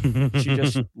just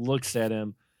looks at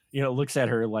him, looks at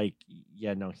her like,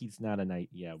 "Yeah, no, he's not a knight.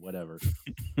 Yeah, whatever."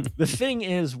 The thing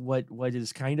is, what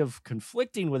is kind of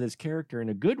conflicting with his character in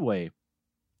a good way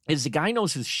is the guy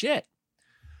knows his shit.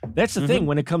 That's the thing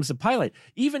when it comes to pilot.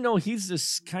 Even though he's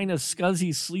this kind of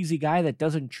scuzzy, sleazy guy that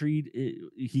doesn't treat,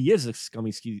 he is a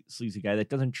scummy, sleazy guy that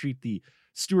doesn't treat the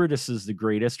stewardesses the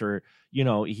greatest, or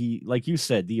he, like you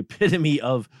said, the epitome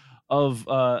of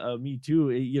Me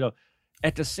Too.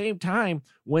 At the same time,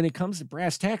 when it comes to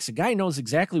brass tacks, the guy knows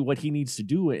exactly what he needs to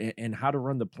do and how to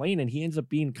run the plane, and he ends up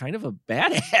being kind of a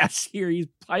badass here. He's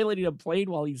piloting a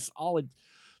plane while he's all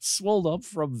swelled up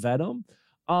from venom.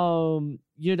 And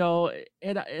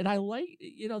I like,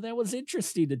 that was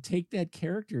interesting to take that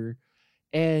character,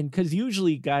 and because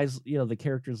usually guys, the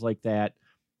characters like that,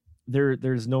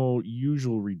 there's no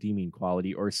usual redeeming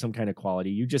quality or some kind of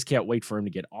quality. You just can't wait for him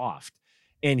to get offed.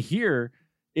 And here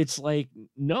it's like,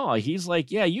 no, he's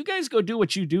like, yeah, you guys go do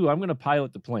what you do. I'm going to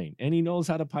pilot the plane. And he knows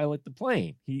how to pilot the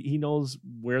plane. He knows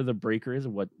where the breaker is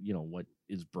and what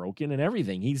is broken and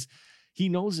everything. He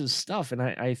knows his stuff. And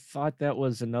I thought that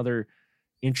was another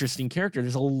interesting character.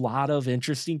 There's a lot of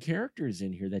interesting characters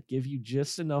in here that give you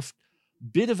just enough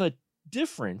bit of a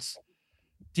difference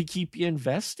to keep you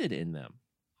invested in them.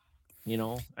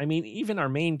 I mean, even our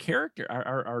main character,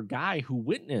 our guy who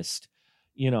witnessed,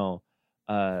 the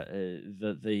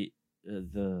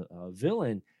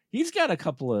villain, he's got a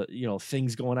couple of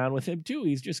things going on with him too.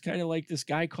 He's just kind of like this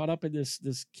guy caught up in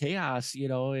this chaos,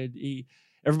 and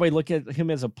everybody look at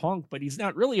him as a punk, but he's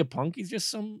not really a punk. He's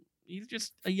just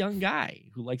a young guy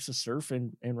who likes to surf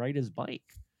and ride his bike.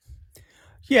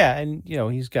 Yeah, and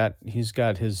he's got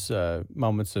his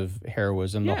moments of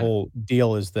heroism. Yeah. The whole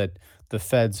deal is that the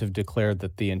feds have declared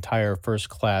that the entire first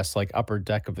class, like upper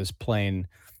deck of this plane,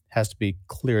 has to be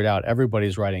cleared out.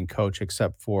 Everybody's riding coach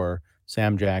except for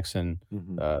Sam Jackson,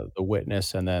 the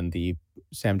witness, and then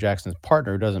Sam Jackson's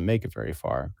partner, who doesn't make it very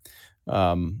far.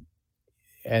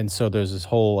 And so there's this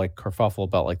whole like kerfuffle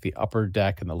about like the upper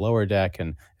deck and the lower deck,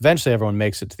 and eventually everyone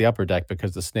makes it to the upper deck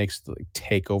because the snakes like,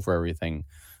 take over everything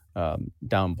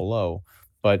down below.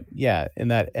 But yeah, in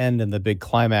that end and the big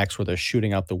climax where they're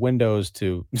shooting out the windows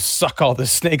to suck all the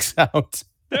snakes out.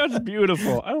 That's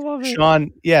beautiful. I love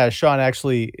it. Sean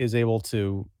actually is able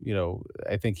to,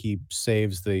 I think he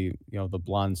saves the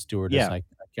blonde stewardess. Yeah. I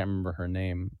can't remember her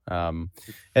name.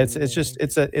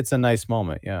 It's a nice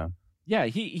moment. Yeah. Yeah,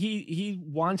 he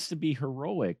wants to be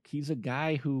heroic. He's a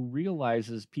guy who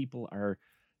realizes people are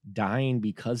dying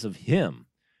because of him,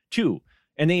 too.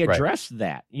 And they address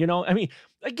that. I mean,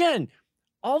 again,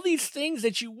 all these things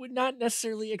that you would not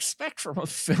necessarily expect from a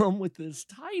film with this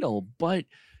title, but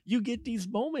you get these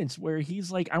moments where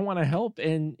he's like, I want to help.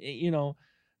 And,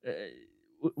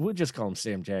 we'll just call him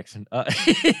Sam Jackson.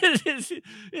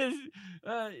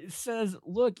 Says,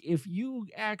 look, if you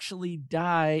actually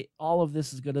die, all of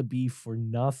this is going to be for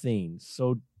nothing.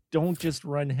 So don't just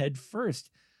run head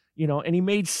first, and he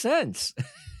made sense.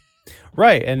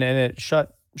 Right. And it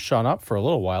shut Sean up for a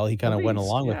little while. He kind of went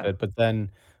along with it. But then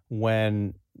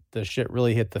when the shit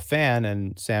really hit the fan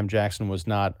and Sam Jackson was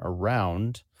not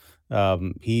around,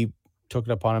 he took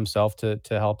it upon himself to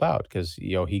help out because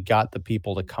he got the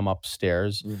people to come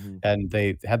upstairs, and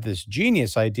they had this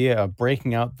genius idea of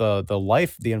breaking out the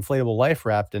inflatable life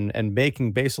raft and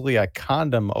making basically a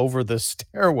condom over the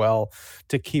stairwell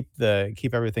to keep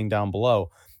everything down below.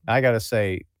 I gotta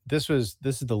say, this is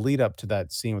the lead up to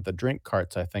that scene with the drink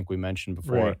carts I think we mentioned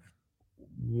before. Right.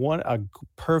 A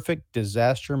perfect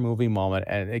disaster movie moment,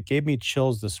 and it gave me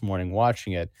chills this morning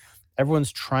watching it.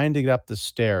 Everyone's trying to get up the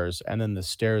stairs, and then the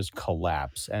stairs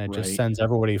collapse, and it just sends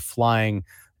everybody flying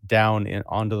down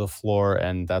onto the floor,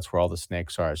 and that's where all the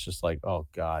snakes are. It's just like, oh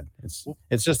God, it's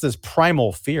just this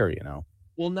primal fear,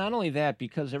 Well, not only that,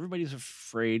 because everybody's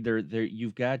afraid.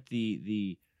 You've got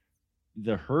the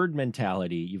herd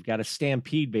mentality. You've got a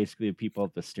stampede basically of people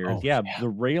up the stairs. The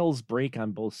rails break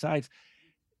on both sides,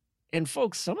 and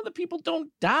folks, some of the people don't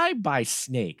die by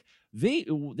snake.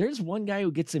 There's one guy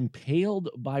who gets impaled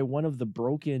by one of the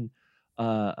broken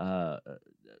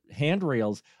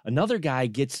handrails. Another guy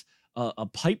gets a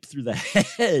pipe through the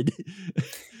head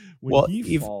when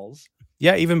he falls.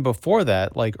 Yeah, even before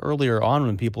that, like earlier on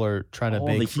when people are trying to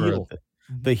make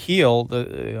the heel,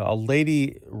 a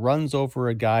lady runs over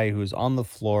a guy who's on the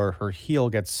floor. Her heel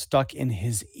gets stuck in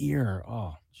his ear.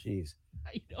 Oh, jeez.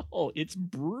 I know. It's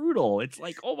brutal. It's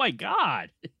like, oh my God.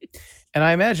 And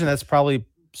I imagine that's probably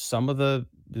some of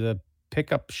the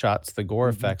pickup shots, the gore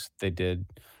effects they did,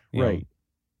 right?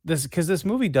 Because this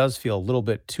movie does feel a little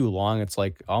bit too long. It's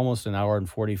like almost an hour and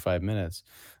 45 minutes,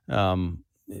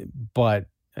 but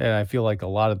I feel like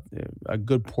a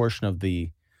good portion of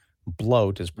the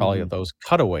bloat is probably those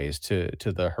cutaways to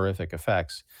the horrific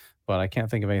effects. But I can't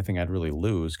think of anything I'd really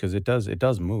lose because it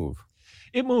does move.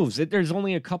 It moves. There's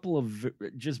only a couple of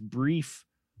just brief,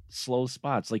 slow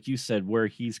spots, like you said, where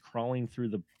he's crawling through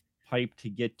the pipe to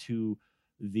get to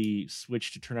the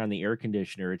switch to turn on the air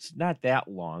conditioner. It's not that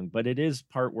long, but it is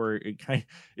part where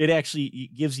it actually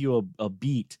gives you a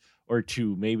beat or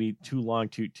two, maybe too long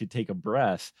to take a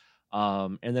breath.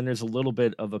 And then there's a little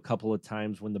bit of a couple of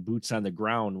times when the boot's on the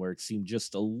ground where it seemed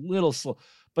just a little slow,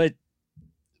 but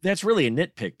that's really a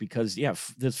nitpick because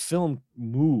this film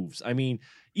moves. I mean,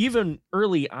 even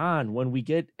early on when we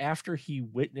get after he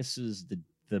witnesses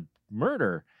the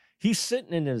murder, he's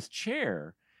sitting in his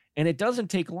chair. And it doesn't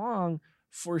take long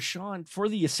for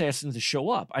the assassins to show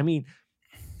up. I mean,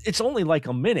 it's only like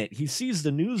a minute. He sees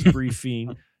the news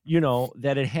briefing,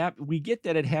 that it happened. We get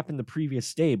that it happened the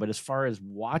previous day, but as far as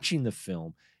watching the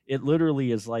film, it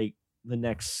literally is like the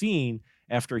next scene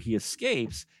after he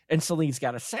escapes, and suddenly he's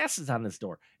got assassins on his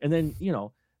door, and then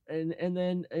and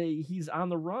then he's on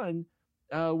the run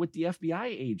with the FBI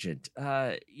agent.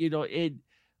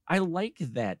 I like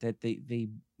that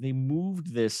they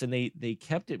moved this and they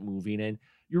kept it moving. And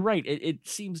you're right, it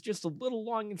seems just a little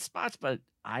long in spots, but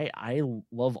I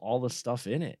love all the stuff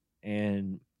in it.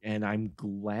 And I'm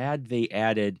glad they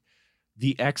added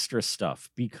the extra stuff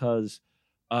because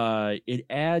it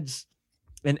adds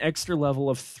an extra level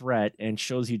of threat and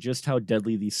shows you just how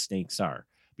deadly these snakes are.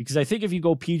 Because I think if you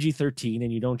go PG-13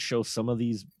 and you don't show some of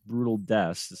these brutal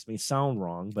deaths, this may sound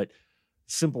wrong, but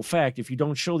simple fact, if you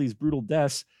don't show these brutal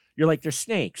deaths, you're like, they're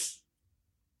snakes,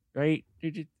 right?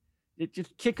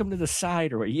 Just kick them to the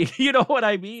side or you know what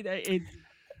I mean?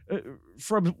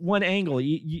 From one angle,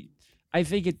 I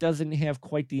think it doesn't have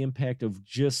quite the impact of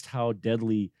just how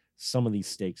deadly some of these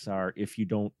snakes are if you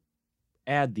don't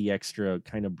add the extra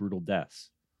kind of brutal deaths.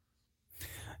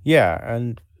 Yeah,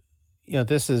 and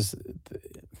this is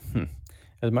hmm,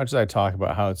 as much as I talk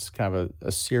about how it's kind of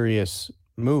a serious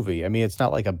movie. I mean, it's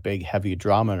not like a big heavy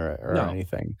drama or No.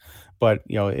 anything, but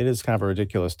it is kind of a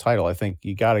ridiculous title. I think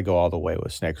you got to go all the way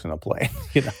with Snakes on a Plane.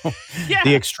 Yeah.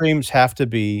 The extremes have to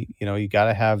be. You got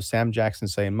to have Sam Jackson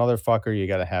saying "motherfucker." You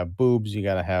got to have boobs. You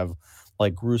got to have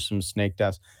like gruesome snake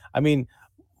deaths. I mean,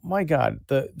 my God,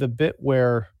 the bit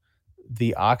where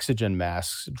the oxygen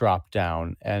masks drop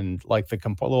down and like the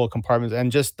little compartments and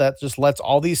just lets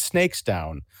all these snakes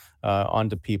down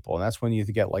onto people, and that's when you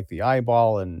get like the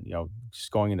eyeball and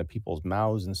just going into people's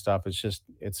mouths and stuff.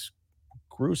 It's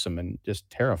gruesome and just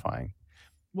terrifying.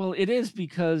 Well, it is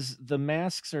because the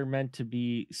masks are meant to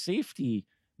be safety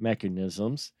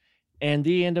mechanisms, and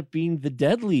they end up being the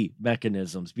deadly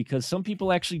mechanisms because some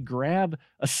people actually grab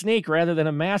a snake rather than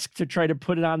a mask to try to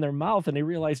put it on their mouth, and they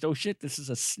realized, oh shit, this is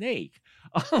a snake.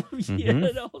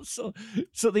 So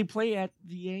they play at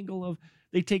the angle of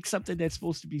they take something that's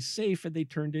supposed to be safe and they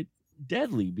turned it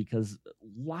deadly because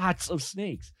lots of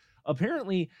snakes.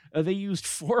 Apparently, they used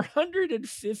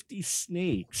 450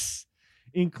 snakes,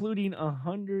 including a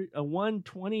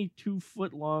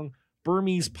 122-foot long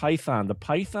Burmese python. The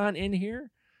python in here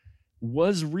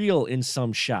was real in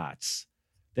some shots.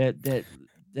 That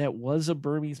was a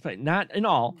Burmese python, not in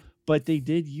all, but they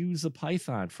did use a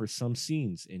python for some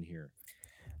scenes in here.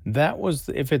 That was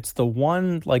if it's the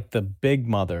one like the big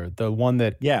mother, the one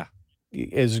that Yeah,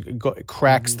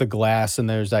 cracks the glass and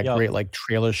there's that Yep. great like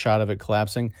trailer shot of it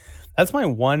collapsing. That's my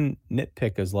one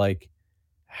nitpick is like,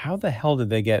 how the hell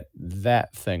did they get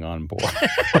that thing on board?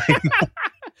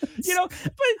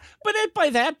 but by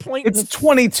that point, It's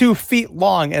 22 feet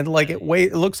long and like it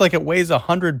looks like it weighs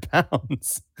 100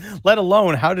 pounds. Let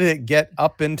alone how did it get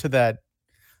up into that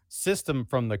system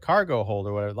from the cargo hold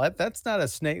or whatever? That's not a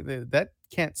snake that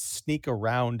can't sneak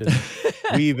around and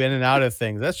weave in and out of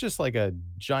things. That's just like a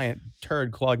giant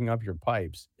turd clogging up your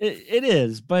pipes. It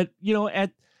is, but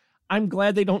I'm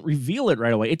glad they don't reveal it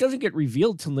right away. It doesn't get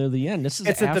revealed till near the end. It's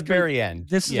at the very end.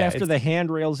 This is Yeah, after the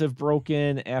handrails have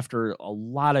broken, after a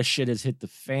lot of shit has hit the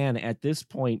fan. At this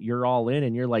point, you're all in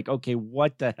and you're like, okay,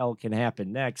 what the hell can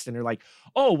happen next? And they're like,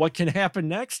 oh, what can happen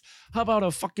next? How about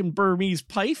a fucking Burmese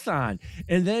python?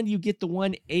 And then you get the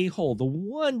one a-hole,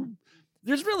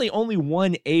 there's really only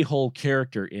one a-hole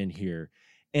character in here.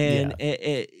 And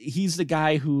he's the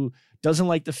guy who doesn't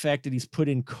like the fact that he's put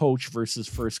in coach versus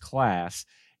first class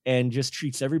and just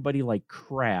treats everybody like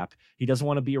crap. He doesn't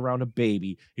want to be around a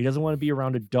baby. He doesn't want to be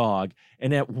around a dog.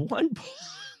 And at one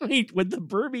point, when the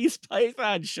Burmese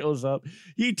python shows up,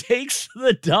 he takes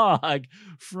the dog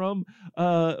from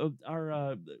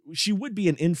she would be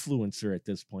an influencer at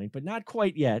this point, but not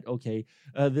quite yet. Okay.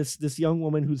 This young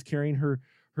woman who's carrying her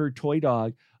toy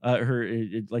dog,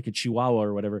 like a chihuahua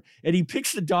or whatever. And he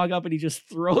picks the dog up and he just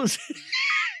throws it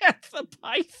at the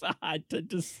python to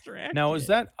distract Now, it. is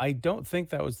that? I don't think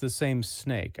that was the same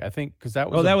snake. I think because that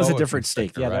was. Oh, that was a boa different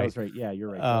snake. constrictor, Yeah, that right? was right. Yeah, you're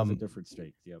right. That was a different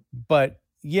snake. Yep. But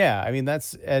yeah, I mean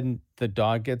and the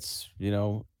dog gets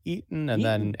eaten,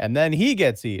 and then he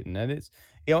gets eaten, and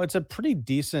it's a pretty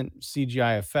decent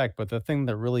CGI effect. But the thing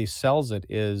that really sells it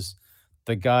is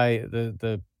the guy,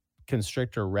 the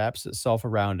constrictor wraps itself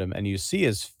around him, and you see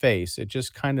his face. It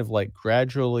just kind of like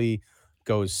gradually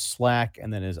goes slack,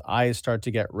 and then his eyes start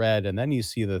to get red, and then you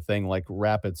see the thing like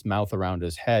wrap its mouth around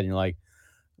his head, and you're like,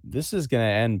 this is going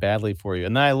to end badly for you.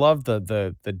 And then I love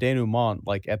the denouement,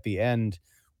 like at the end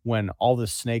when all the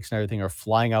snakes and everything are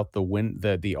flying out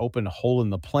the open hole in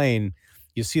the plane.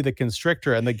 You see the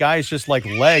constrictor and the guy's just like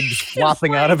legs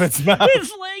flopping out of its mouth.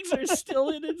 His legs are still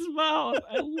in its mouth.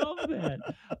 I love that.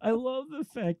 I love the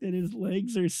fact that his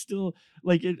legs are still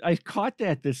like it. I caught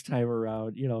that this time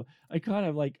around.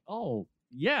 I'm like, oh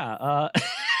yeah.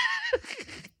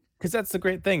 Because that's the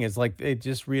great thing is like it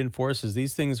just reinforces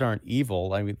these things aren't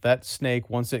evil. I mean, that snake,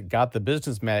 once it got the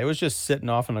businessman, it was just sitting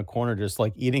off in a corner, just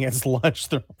like eating its lunch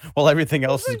while everything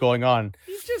else is going on.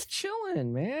 He's just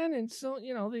chilling, man. And so,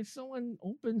 someone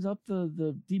opens up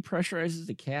the depressurizes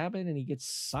the cabin and he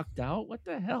gets sucked out. What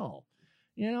the hell?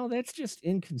 That's just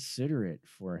inconsiderate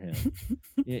for him.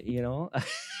 It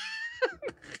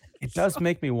does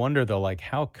make me wonder though, like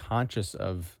how conscious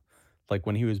of like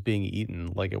when he was being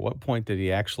eaten, like at what point did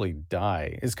he actually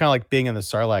die? It's kind of like being in the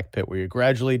Sarlacc pit where you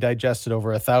gradually digest it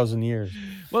over 1,000 years.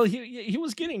 Well, he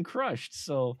was getting crushed,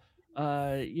 so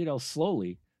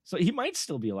slowly. So he might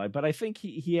still be alive, but I think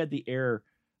he had the air.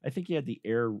 I think he had the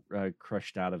air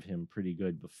crushed out of him pretty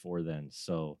good before then.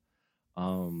 So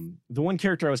The one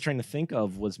character I was trying to think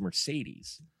of was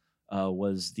Mercedes,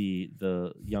 was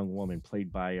the young woman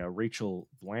played by Rachel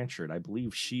Blanchard. I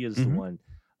believe she is the one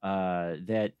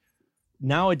that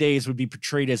nowadays would be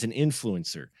portrayed as an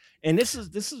influencer. And this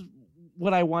is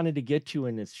what I wanted to get to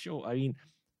in this show. I mean,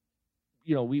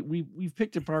 you know, we've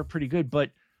picked it apart pretty good,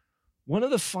 but one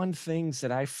of the fun things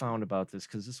that I found about this,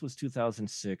 because this was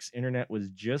 2006, internet was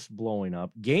just blowing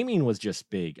up. Gaming was just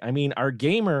big. I mean, our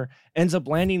gamer ends up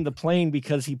landing the plane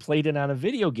because he played it on a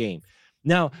video game.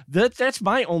 Now, that's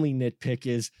my only nitpick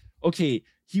is, okay,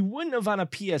 he wouldn't have on a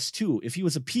PS2. If he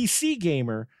was a PC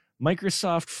gamer,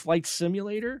 Microsoft Flight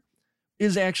Simulator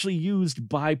is actually used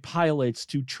by pilots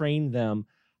to train them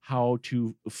how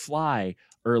to fly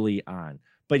early on.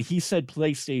 But he said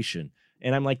PlayStation.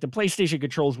 And I'm like, the PlayStation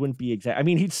controls wouldn't be exact. I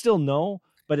mean, he'd still know,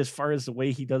 but as far as the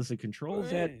way he does the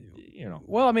controls, that, you know.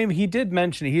 Well, I mean, he did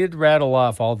rattle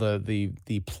off all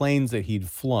the planes that he'd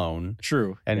flown.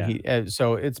 True. And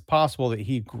so it's possible that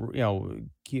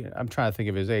I'm trying to think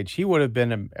of his age. He would have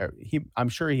been, I'm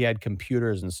sure he had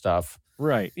computers and stuff.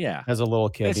 Right. Yeah. As a little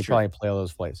kid, That's he true. probably played all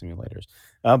those flight simulators.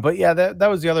 But yeah, that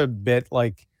was the other bit.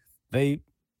 Like, they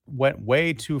went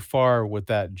way too far with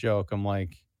that joke. I'm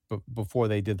like, before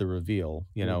they did the reveal,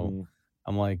 I'm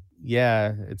like,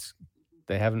 yeah,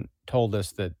 they haven't told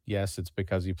us that, yes, it's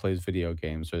because he plays video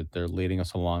games, or they're leading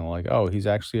us along like, oh, he's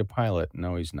actually a pilot.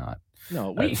 No, he's not.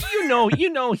 No,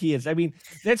 he is. I mean,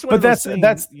 that's one but of those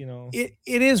things, it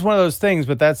is one of those things,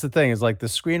 but that's the thing is, like, the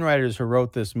screenwriters who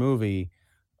wrote this movie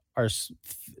are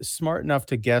smart enough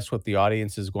to guess what the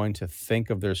audience is going to think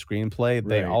of their screenplay. Right.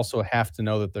 They also have to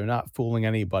know that they're not fooling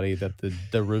anybody, that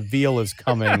the reveal is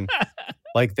coming.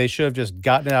 Like, they should have just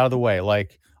gotten it out of the way.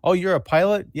 Like, oh, you're a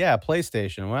pilot? Yeah,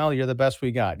 PlayStation. Well, you're the best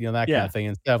we got. That kind of thing.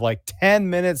 Instead of, like, 10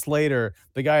 minutes later,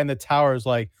 the guy in the tower is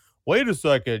like, wait a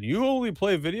second, you only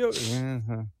play video?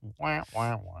 Wah,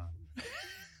 wah, wah.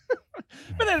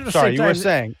 But at the Sorry, same you time, were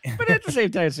saying. But at the same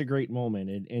time, it's a great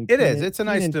moment. And it is. It's a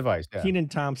nice device. Yeah. Kenan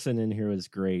Thompson in here is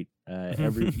great.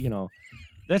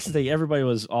 That's the thing. Everybody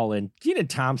was all in. Kenan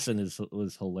Thompson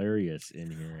was hilarious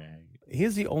in here.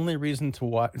 He's the only reason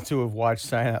to have watched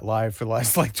Saturday Night Live for the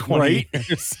last, like, 20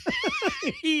 years.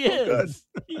 He is.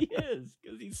 He is,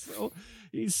 because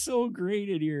he's so great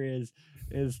in here as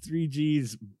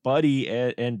 3G's buddy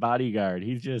and bodyguard.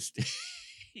 He's just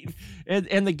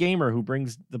and the gamer who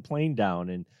brings the plane down,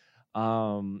 and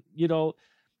and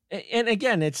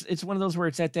again, it's one of those where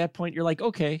it's at that point you're like,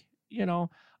 okay, and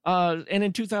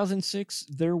in 2006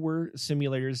 there were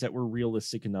simulators that were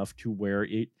realistic enough to where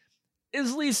it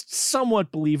is at least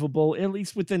somewhat believable, at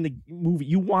least within the movie.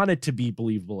 You want it to be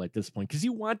believable at this point because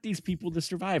you want these people to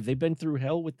survive. They've been through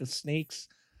hell with the snakes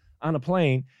on a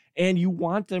plane, and you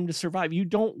want them to survive. You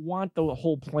don't want the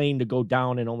whole plane to go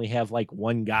down and only have like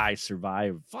one guy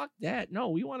survive. Fuck that. No,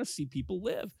 we want to see people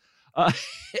live.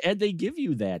 And they give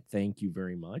you that. Thank you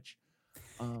very much.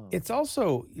 It's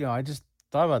also, I just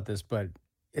thought about this, but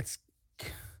it's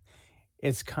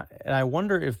and I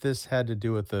wonder if this had to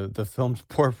do with the film's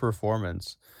poor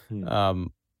performance. I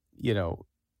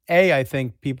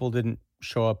think people didn't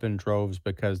show up in droves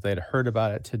because they'd heard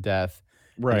about it to death.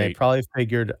 Right. And they probably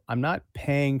figured, I'm not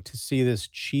paying to see this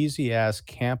cheesy ass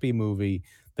campy movie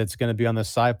that's going to be on the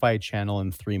Sci-Fi Channel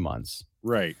in 3 months.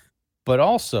 Right. But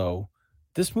also,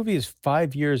 this movie is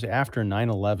 5 years after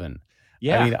 9/11.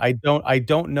 Yeah. I mean, I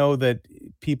don't know that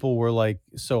people were like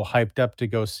so hyped up to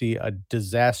go see a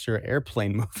disaster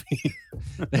airplane movie.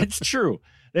 That's true.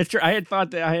 That's true. I had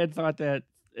thought that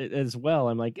as well.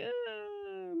 I'm like,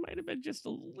 might have been just a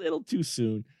little too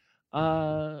soon.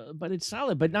 But it's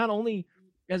solid. But not only,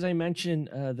 as I mentioned,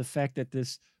 the fact that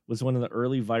this was one of the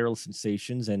early viral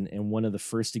sensations and one of the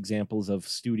first examples of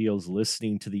studios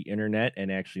listening to the internet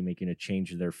and actually making a change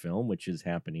to their film, which is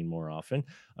happening more often,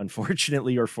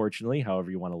 unfortunately or fortunately, however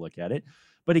you want to look at it.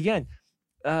 But again,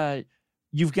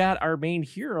 you've got our main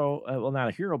hero, well, not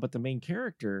a hero, but the main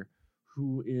character,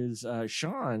 who is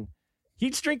Sean.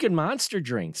 He's drinking Monster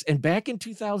drinks. And back in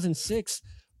 2006,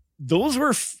 those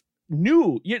were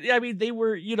new. I mean, they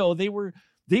were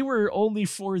only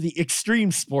for the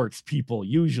extreme sports people,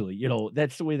 usually.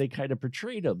 That's the way they kind of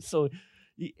portrayed him. So,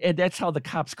 and that's how the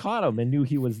cops caught him and knew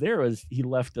he was there, as he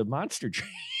left a Monster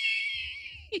drink.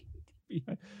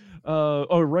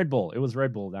 Red Bull. It was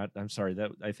Red Bull. I'm sorry.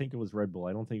 I think it was Red Bull.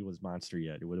 I don't think it was Monster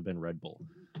yet. It would have been Red Bull.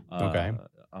 Okay.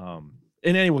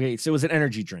 In any case, it was an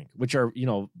energy drink, which are,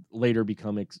 later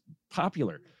become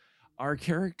popular. Our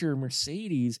character,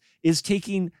 Mercedes, is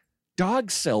taking dog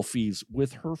selfies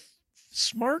with her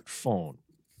smartphone.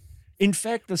 In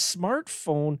fact, the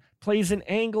smartphone plays an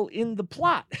angle in the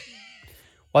plot.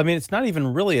 Well, I mean, it's not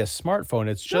even really a smartphone.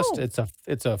 It's just No.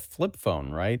 it's a flip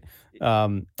phone, right? A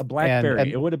And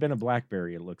BlackBerry. It would have been a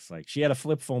BlackBerry, it looks like. She had a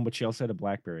flip phone, but she also had a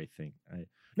BlackBerry, I think.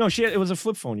 No, it was a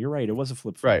flip phone. You're right. It was a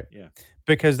flip phone. right, Yeah.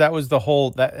 because that was the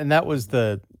whole that was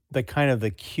the kind of the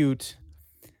cute,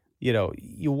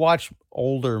 you watch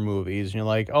older movies and you're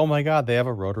like, oh my God, they have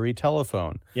a rotary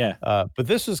telephone. Yeah. But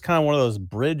this is kind of one of those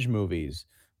bridge movies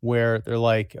where they're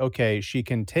like, okay, she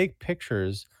can take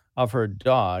pictures of her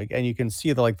dog and you can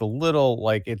see the little,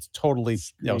 it's totally,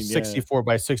 Screen, yeah. 64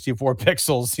 by 64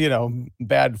 pixels,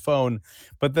 bad phone.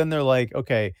 But then they're like,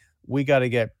 okay, we got to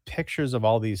get pictures of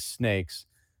all these snakes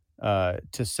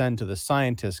to send to the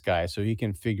scientist guy so he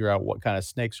can figure out what kind of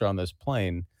snakes are on this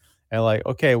plane. And like,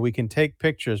 okay, we can take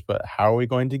pictures, but how are we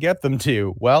going to get them to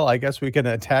you? Well, I guess we can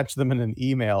attach them in an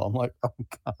email. I'm like, oh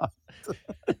God.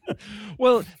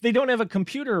 Well, they don't have a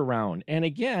computer around. And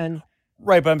again,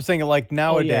 Right, but I'm saying oh yeah.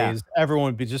 nowadays, everyone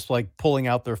would be just pulling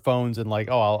out their phones and like,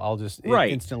 oh, I'll just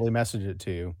Right. instantly message it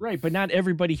to you. Right, but not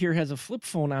everybody here has a flip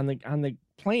phone on the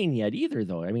plane yet either,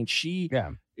 though. I mean,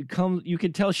 Yeah. you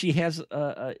could tell she has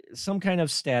some kind of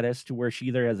status to where she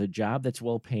either has a job that's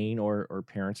well paying or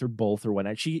parents or both or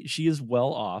whatnot. She is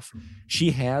well off. She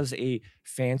has a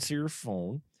fancier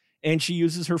phone, and she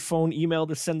uses her phone email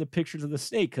to send the pictures of the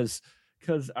snake because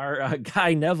our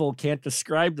guy Neville can't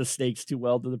describe the snakes too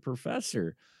well to the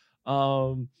professor.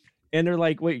 And they're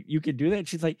like, wait, you could do that?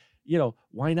 She's like,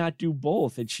 why not do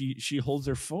both? And she holds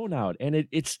her phone out, and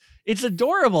it's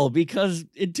adorable because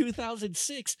in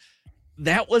 2006,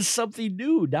 that was something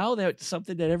new. Now that's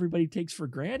something that everybody takes for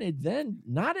granted. Then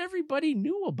not everybody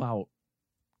knew about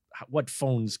what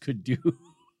phones could do.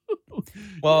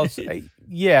 Well,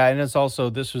 yeah, and it's also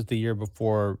this was the year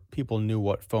before people knew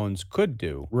what phones could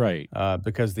do, Right.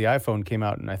 because the iPhone came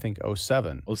out in I think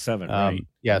 '07. 07, right.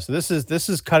 Yeah, so this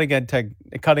is cutting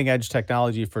edge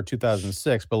technology for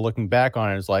 2006, but looking back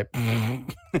on it, it's like,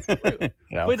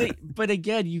 But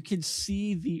again, you can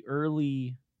see the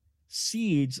early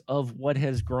seeds of what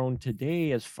has grown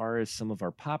today as far as some of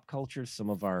our pop culture, some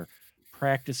of our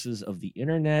practices of the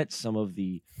internet, some of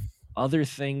the other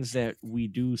things that we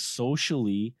do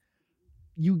socially.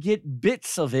 You get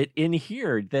bits of it in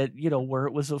here that, where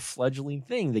it was a fledgling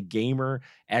thing, the gamer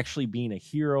actually being a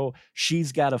hero.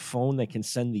 She's got a phone that can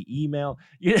send the email.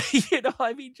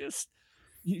 I mean,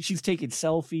 she's taking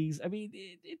selfies. I mean,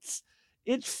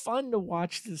 it's fun to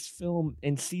watch this film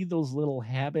and see those little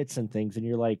habits and things. And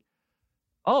you're like,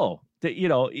 oh, that,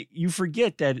 you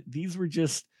forget that these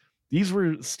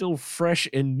were still fresh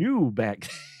and new back.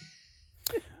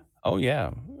 Oh yeah.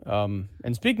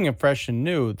 And speaking of fresh and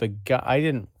new, the guy I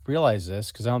didn't realize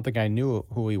this because I don't think I knew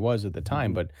who he was at the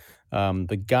time, but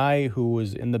the guy who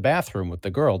was in the bathroom with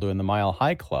the girl doing the Mile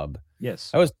High Club,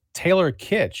 Yes. that was Taylor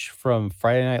Kitsch from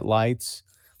Friday Night Lights.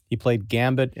 He played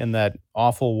Gambit in that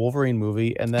awful Wolverine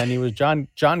movie, and then he was John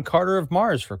Carter of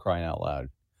Mars, for crying out loud.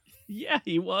 Yeah,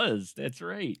 he was. That's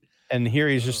right. And here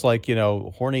he's just like,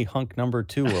 horny hunk number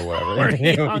 2 or whatever.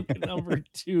 Horny hunk number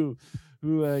 2,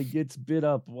 who gets bit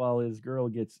up while his girl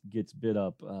gets bit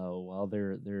up while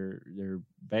they're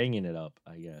banging it up,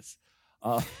 I guess.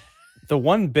 The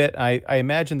one bit I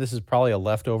imagine this is probably a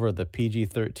leftover of the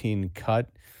PG-13 cut.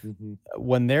 Mhm.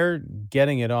 When they're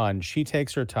getting it on, she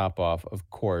takes her top off, of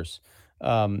course.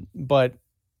 But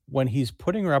when he's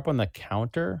putting her up on the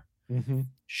counter, Mhm.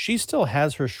 she still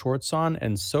has her shorts on,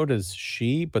 and so does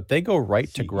she, but they go right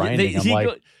to Yeah, grinding. I'm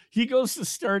like, he goes to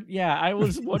start. Yeah, I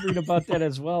was wondering about that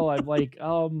as well. I'm like,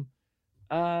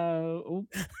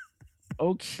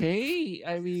 okay.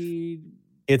 I mean,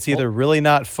 it's either really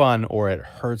not fun or it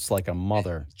hurts like a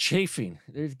mother. chafing.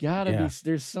 There's gotta Yeah. be.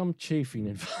 There's some chafing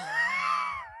involved.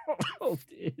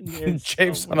 in there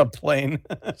Chafes on somewhere. a plane.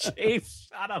 Chafes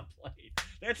on a plane.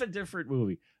 That's a different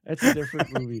movie. That's a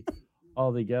different movie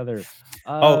altogether.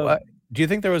 Do you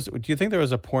think there was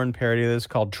a porn parody of this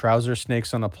called Trouser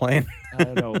Snakes on a Plane? I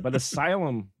don't know, but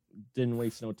Asylum didn't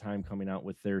waste no time coming out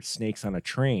with their snakes on a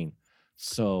train.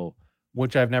 So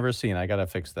Which I've never seen. I gotta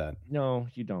fix that. no,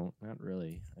 you don't. Not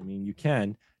really. I mean, you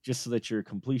can just so that you're a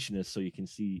completionist, so you can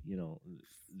see,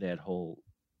 that whole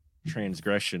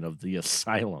transgression of the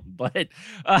asylum. But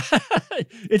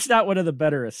it's not one of the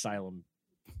better asylum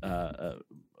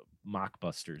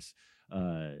mockbusters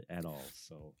at all.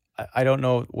 So I don't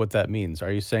know what that means.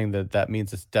 Are you saying that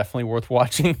means it's definitely worth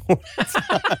watching?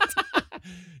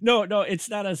 no, it's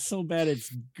not so bad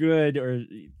it's good, or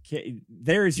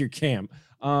there's your camp.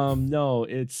 No,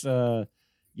 it's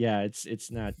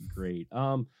it's not great.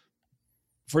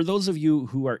 For those of you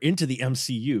who are into the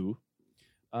MCU,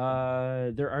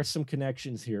 there are some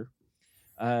connections here.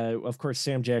 Of course,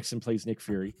 Sam Jackson plays Nick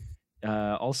Fury,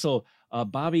 Also,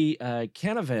 Bobby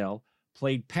Cannavale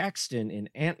played Paxton in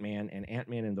Ant-Man and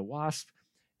Ant-Man and the Wasp.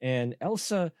 And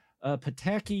Elsa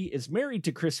Pataki is married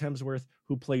to Chris Hemsworth,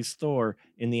 who plays Thor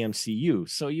in the MCU.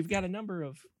 So you've got a number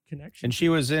of connections. And she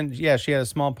was in, yeah, she had a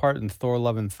small part in Thor: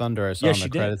 Love and Thunder. I saw in the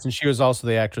credits. And she was also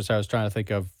the actress I was trying to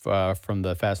think of from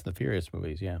the Fast and the Furious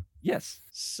movies. Yeah. Yes.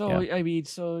 So, yeah. I mean,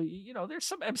 so, you know, there's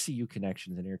some MCU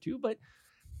connections in here too, but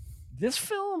this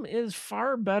film is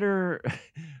far better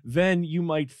than you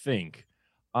might think.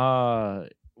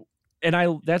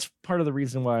 And that's part of the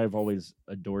reason why I've always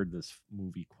adored this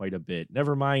movie quite a bit.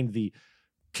 Never mind the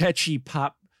catchy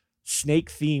pop snake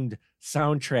themed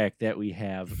soundtrack that we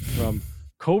have from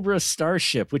Cobra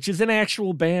Starship, which is an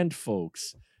actual band,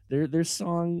 folks. Their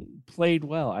song played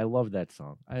well. I love that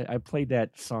song. I played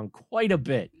that song quite a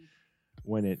bit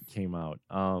when it came out.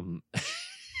 I'm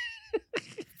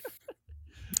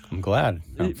glad.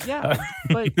 Yeah,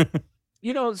 but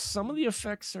you know, some of the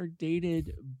effects are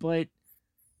dated, but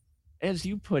as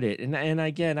you put it, and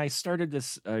again, I started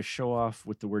this show off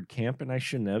with the word camp, and I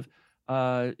shouldn't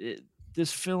have.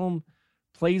 This film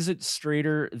plays it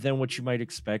straighter than what you might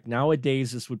expect.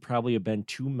 Nowadays, this would probably have been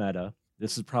too meta.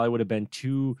 This probably would have been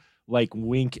too like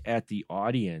wink at the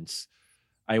audience.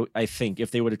 I think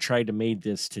if they would have tried to made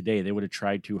this today, they would have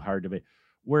tried too hard to it.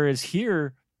 Whereas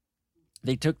here,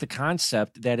 they took the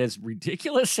concept that, as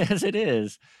ridiculous as it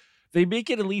is, they make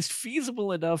it at least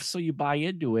feasible enough so you buy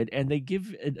into it, and they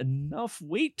give enough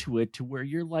weight to it to where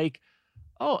you're like,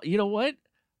 oh, you know what?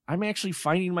 I'm actually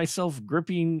finding myself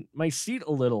gripping my seat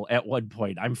a little at one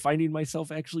point. I'm finding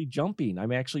myself actually jumping.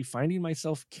 I'm actually finding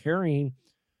myself caring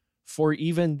for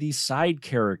even these side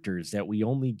characters that we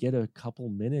only get a couple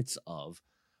minutes of.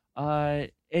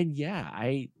 And yeah,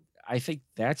 I think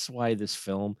that's why this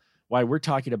film, why we're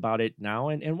talking about it now,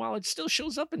 and while it still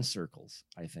shows up in circles,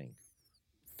 I think.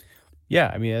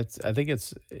 Yeah, I mean,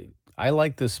 I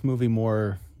like this movie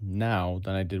more now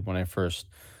than I did when I first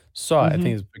saw it. I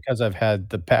think it's because I've had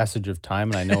the passage of time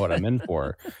and I know what I'm in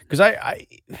for. Because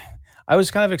I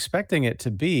was kind of expecting it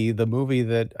to be the movie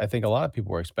that I think a lot of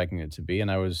people were expecting it to be,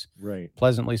 and I was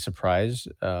pleasantly surprised.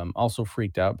 Also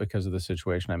freaked out because of the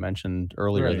situation I mentioned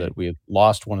earlier that we had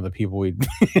lost one of the people we'd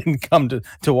come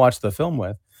to watch the film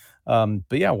with.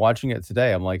 But yeah, watching it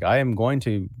today, I'm like, I am going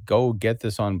to go get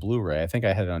this on Blu-ray. I think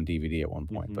I had it on DVD at one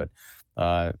point, but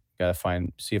gotta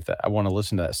see if I want to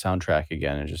listen to that soundtrack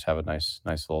again and just have a nice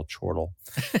little chortle.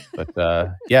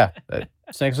 But yeah,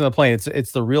 Snakes on the Plane,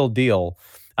 it's the real deal.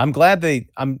 I'm glad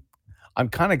I'm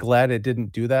kind of glad it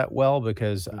didn't do that well,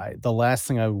 because the last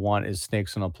thing I want is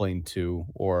Snakes on a Plane 2,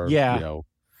 or you know,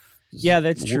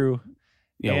 that's true.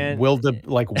 You know, wild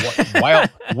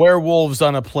werewolves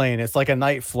on a plane. It's like a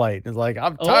night flight. It's like,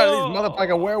 I'm tired of these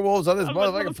motherfucking werewolves on this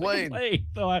motherfucking plane.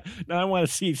 No, I want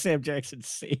to see Sam Jackson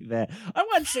say that. I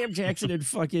want Sam Jackson in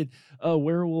fucking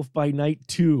Werewolf by Night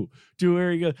 2, to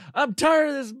where he goes, I'm tired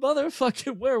of this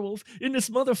motherfucking werewolf in this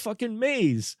motherfucking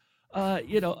maze.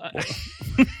 You know.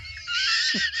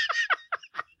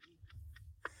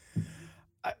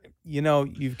 You know,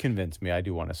 you've convinced me. I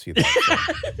do want to see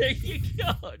that. There you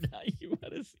go. Now you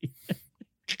want to see that.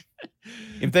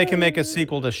 If they can make a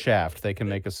sequel to Shaft, they can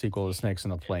make a sequel to Snakes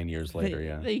on a Plane years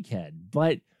later. They can.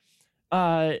 But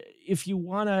if you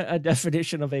want a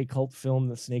definition of a cult film,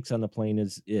 The Snakes on the Plane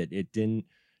is it. It didn't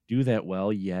do that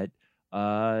well yet.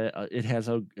 It has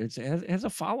a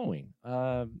following.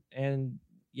 And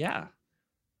yeah.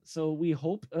 So we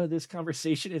hope this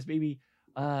conversation is maybe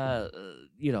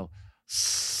you know,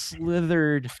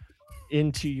 slithered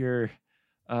into your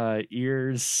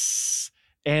ears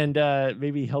and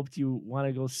maybe helped you want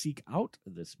to go seek out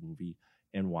this movie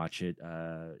and watch it.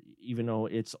 Even though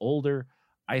it's older,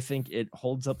 I think it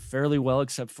holds up fairly well,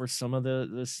 except for some of the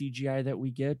CGI that we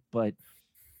get. But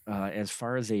as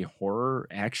far as a horror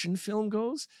action film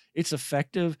goes, it's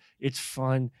effective, it's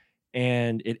fun,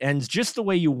 and it ends just the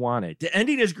way you want it. The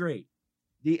ending is great.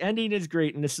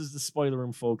 And this is the spoiler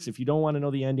room, folks. If you don't want to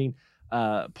know the ending,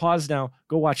 pause now,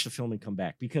 go watch the film and come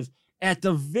back, because at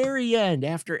the very end,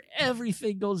 after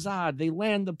everything goes on, they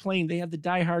land the plane. They have the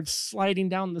Die Hard sliding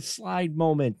down the slide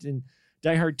moment, and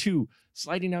Die Hard 2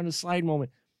 sliding down the slide moment.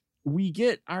 We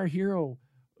get our hero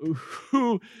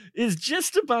who is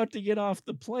just about to get off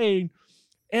the plane,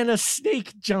 and a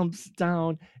snake jumps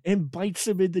down and bites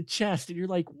him in the chest. And you're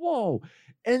like, whoa.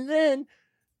 And then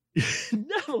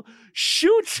Neville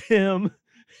shoots him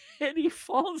and he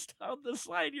falls down the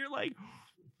slide. You're like,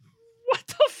 what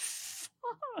the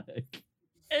fuck?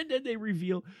 And then they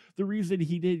reveal the reason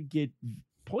he didn't get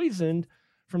poisoned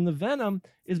from the venom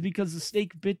is because the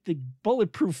snake bit the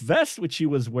bulletproof vest which he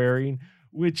was wearing,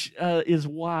 which is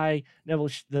why Neville,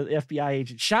 the FBI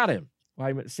agent, shot him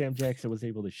why Sam Jackson was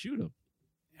able to shoot him.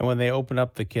 And when they open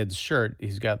up the kid's shirt,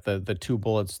 he's got the two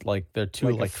bullets, like they're two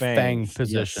Like a like fang fangs,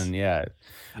 position. yes.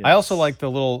 Yeah. I also Yes. like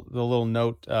the little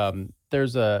note.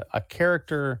 There's a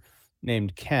character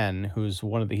named Ken who's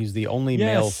he's the only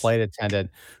male Yes. flight attendant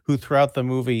who throughout the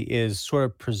movie is sort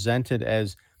of presented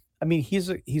as, I mean,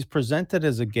 he's presented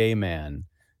as a gay man,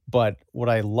 but what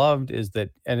I loved is that,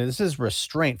 and this is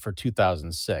restraint for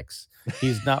 2006.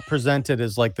 He's not presented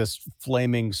as like this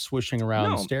flaming swishing around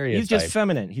No, stereotype. he's just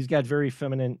feminine. He's got very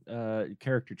feminine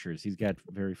caricatures. He's got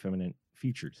very feminine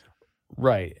features.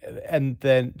 Right. And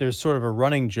then there's sort of a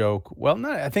running joke. Well,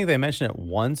 not, I think they mention it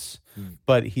once, Hmm.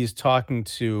 but he's talking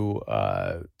to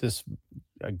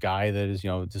a guy that is,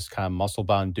 this kind of muscle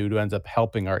bound dude who ends up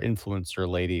helping our influencer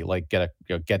lady like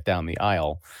get down the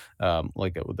aisle,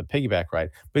 with the piggyback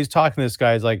ride. But he's talking to this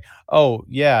guy. He's like, "Oh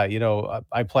yeah,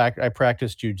 I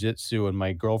practice jujitsu and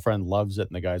my girlfriend loves it."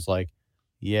 And the guy's like,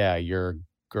 "Yeah, your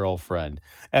girlfriend."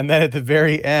 And then at the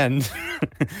very end,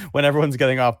 when everyone's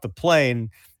getting off the plane,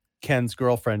 Ken's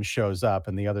girlfriend shows up,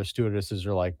 and the other stewardesses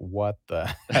are like, "What the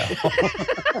hell?"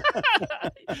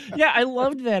 Yeah, I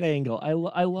loved that angle.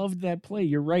 I loved that play.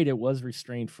 You're right. It was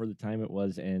restrained for the time it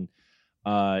was, and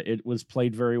it was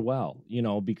played very well.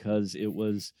 Because it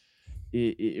was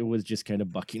just kind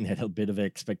of bucking that a bit of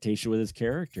expectation with his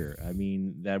character. I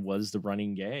mean, that was the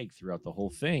running gag throughout the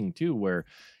whole thing too, where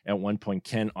at one point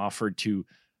Ken offered to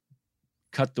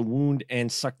cut the wound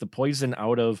and suck the poison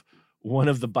out of one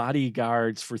of the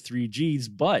bodyguards for 3G's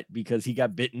butt because he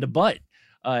got bit in the butt.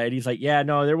 And he's like, "Yeah,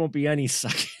 no, there won't be any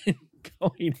sucking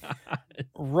going on."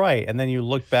 Right. And then you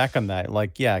look back on that,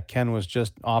 like, yeah, Ken was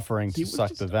just offering He to was suck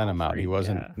just the venom out. He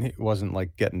offering, wasn't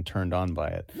like getting turned on by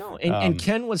it. No, and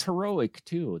Ken was heroic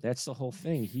too. That's the whole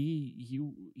thing. He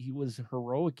was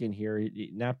heroic in here,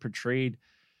 not portrayed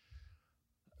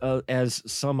as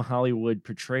some Hollywood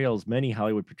portrayals, many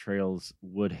Hollywood portrayals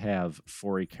would have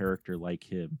for a character like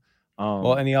him.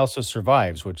 Well, and he also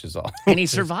survives, which is all. And he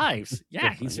survives.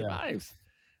 Yeah, he Yeah. survives.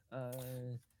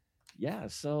 Yeah,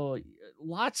 so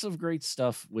lots of great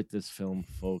stuff with this film,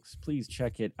 folks. Please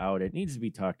check it out. It needs to be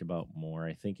talked about more.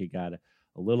 I think it got a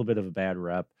little bit of a bad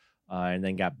rep and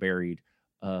then got buried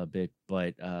a bit,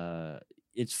 but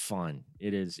it's fun.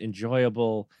 It is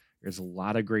enjoyable. There's a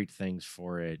lot of great things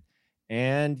for it.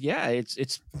 And yeah,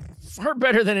 it's far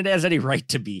better than it has any right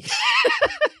to be.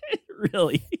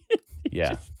 Really.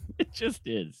 Yeah. It just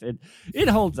is. It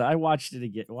holds. I watched it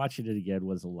again. Watching it again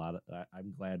was a lot of.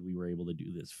 I'm glad we were able to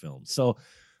do this film. So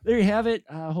there you have it.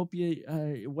 I hope you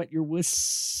wet your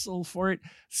whistle for it.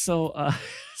 So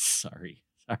sorry.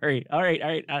 All right.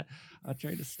 I'll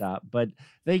try to stop. But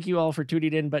thank you all for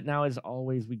tuning in. But now, as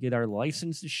always, we get our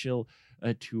license to shill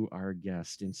to our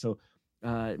guest. And so,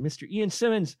 Mr. Ian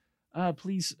Simmons,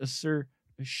 please, sir,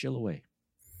 shill away.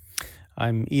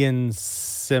 I'm Ian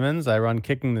Simmons. I run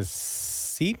Kicking the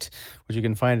Seat, which you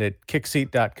can find at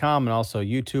kickseat.com and also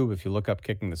YouTube. If you look up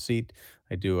Kicking the Seat,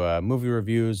 I do movie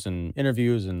reviews and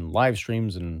interviews and live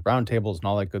streams and roundtables and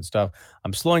all that good stuff.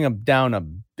 I'm slowing them down a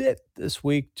bit this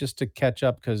week just to catch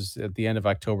up because at the end of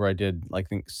October, I did, I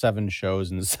think, 7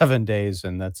 shows in 7 days,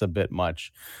 and that's a bit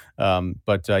much.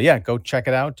 But yeah, go check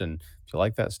it out. And if you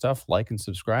like that stuff, like and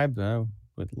subscribe.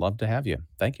 We'd love to have you.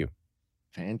 Thank you.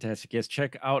 Fantastic. Yes,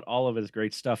 check out all of his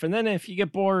great stuff. And then if you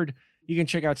get bored, you can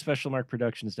check out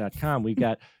specialmarkproductions.com. We've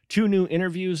got 2 new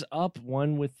interviews up,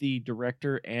 one with the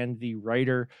director and the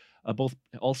writer. Both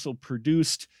also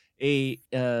produced a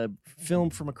film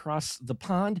from across the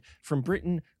pond from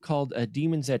Britain called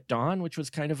Demons at Dawn, which was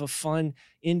kind of a fun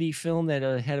indie film that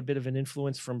had a bit of an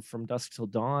influence from Dusk Till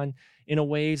Dawn in a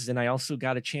ways. And I also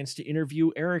got a chance to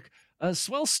interview Eric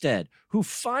Swellstead, who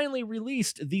finally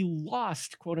released the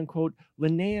lost, quote unquote,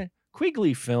 Linnea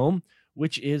Quigley film,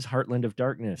 which is Heartland of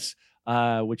Darkness,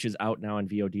 which is out now on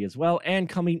VOD as well. And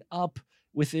coming up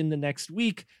within the next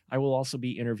week, I will also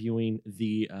be interviewing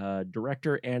the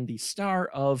director and the star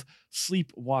of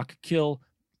Sleep, Walk, Kill,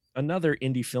 another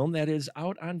indie film that is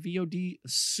out on VOD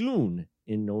soon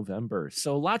in November.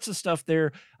 So lots of stuff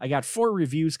there. I got 4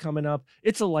 reviews coming up.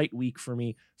 It's a light week for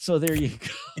me. So there you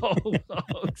go,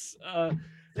 folks.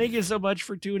 Thank you so much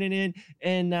for tuning in.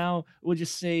 And now we'll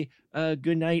just say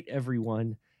good night,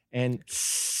 everyone. And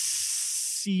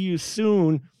see you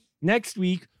soon next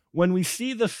week when we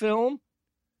see the film.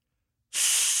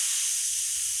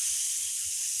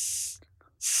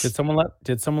 Did someone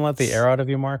let the air out of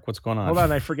you, Mark? What's going on? Hold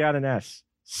on, I forgot an S.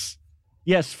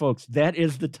 Yes, folks, that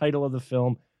is the title of the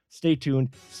film. Stay tuned.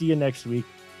 See you next week.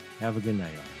 Have a good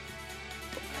night.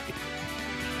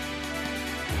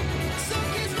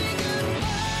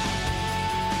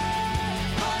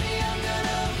 Honey, I'm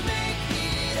gonna make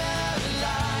it out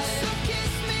alive. So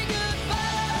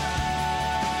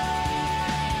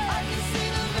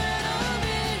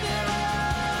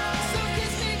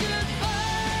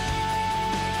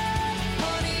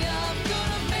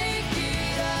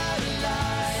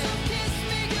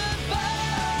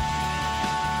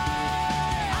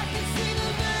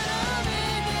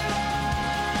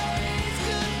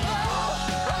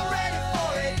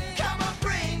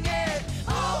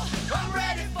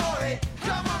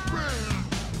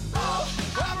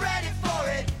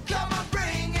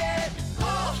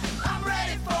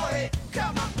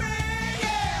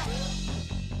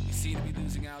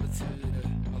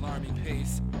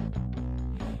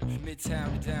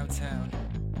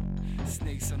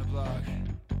snakes on the block.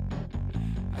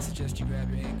 I suggest you grab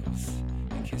your ankles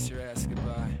and kiss your ass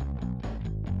goodbye.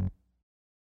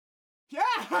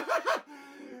 Yeah!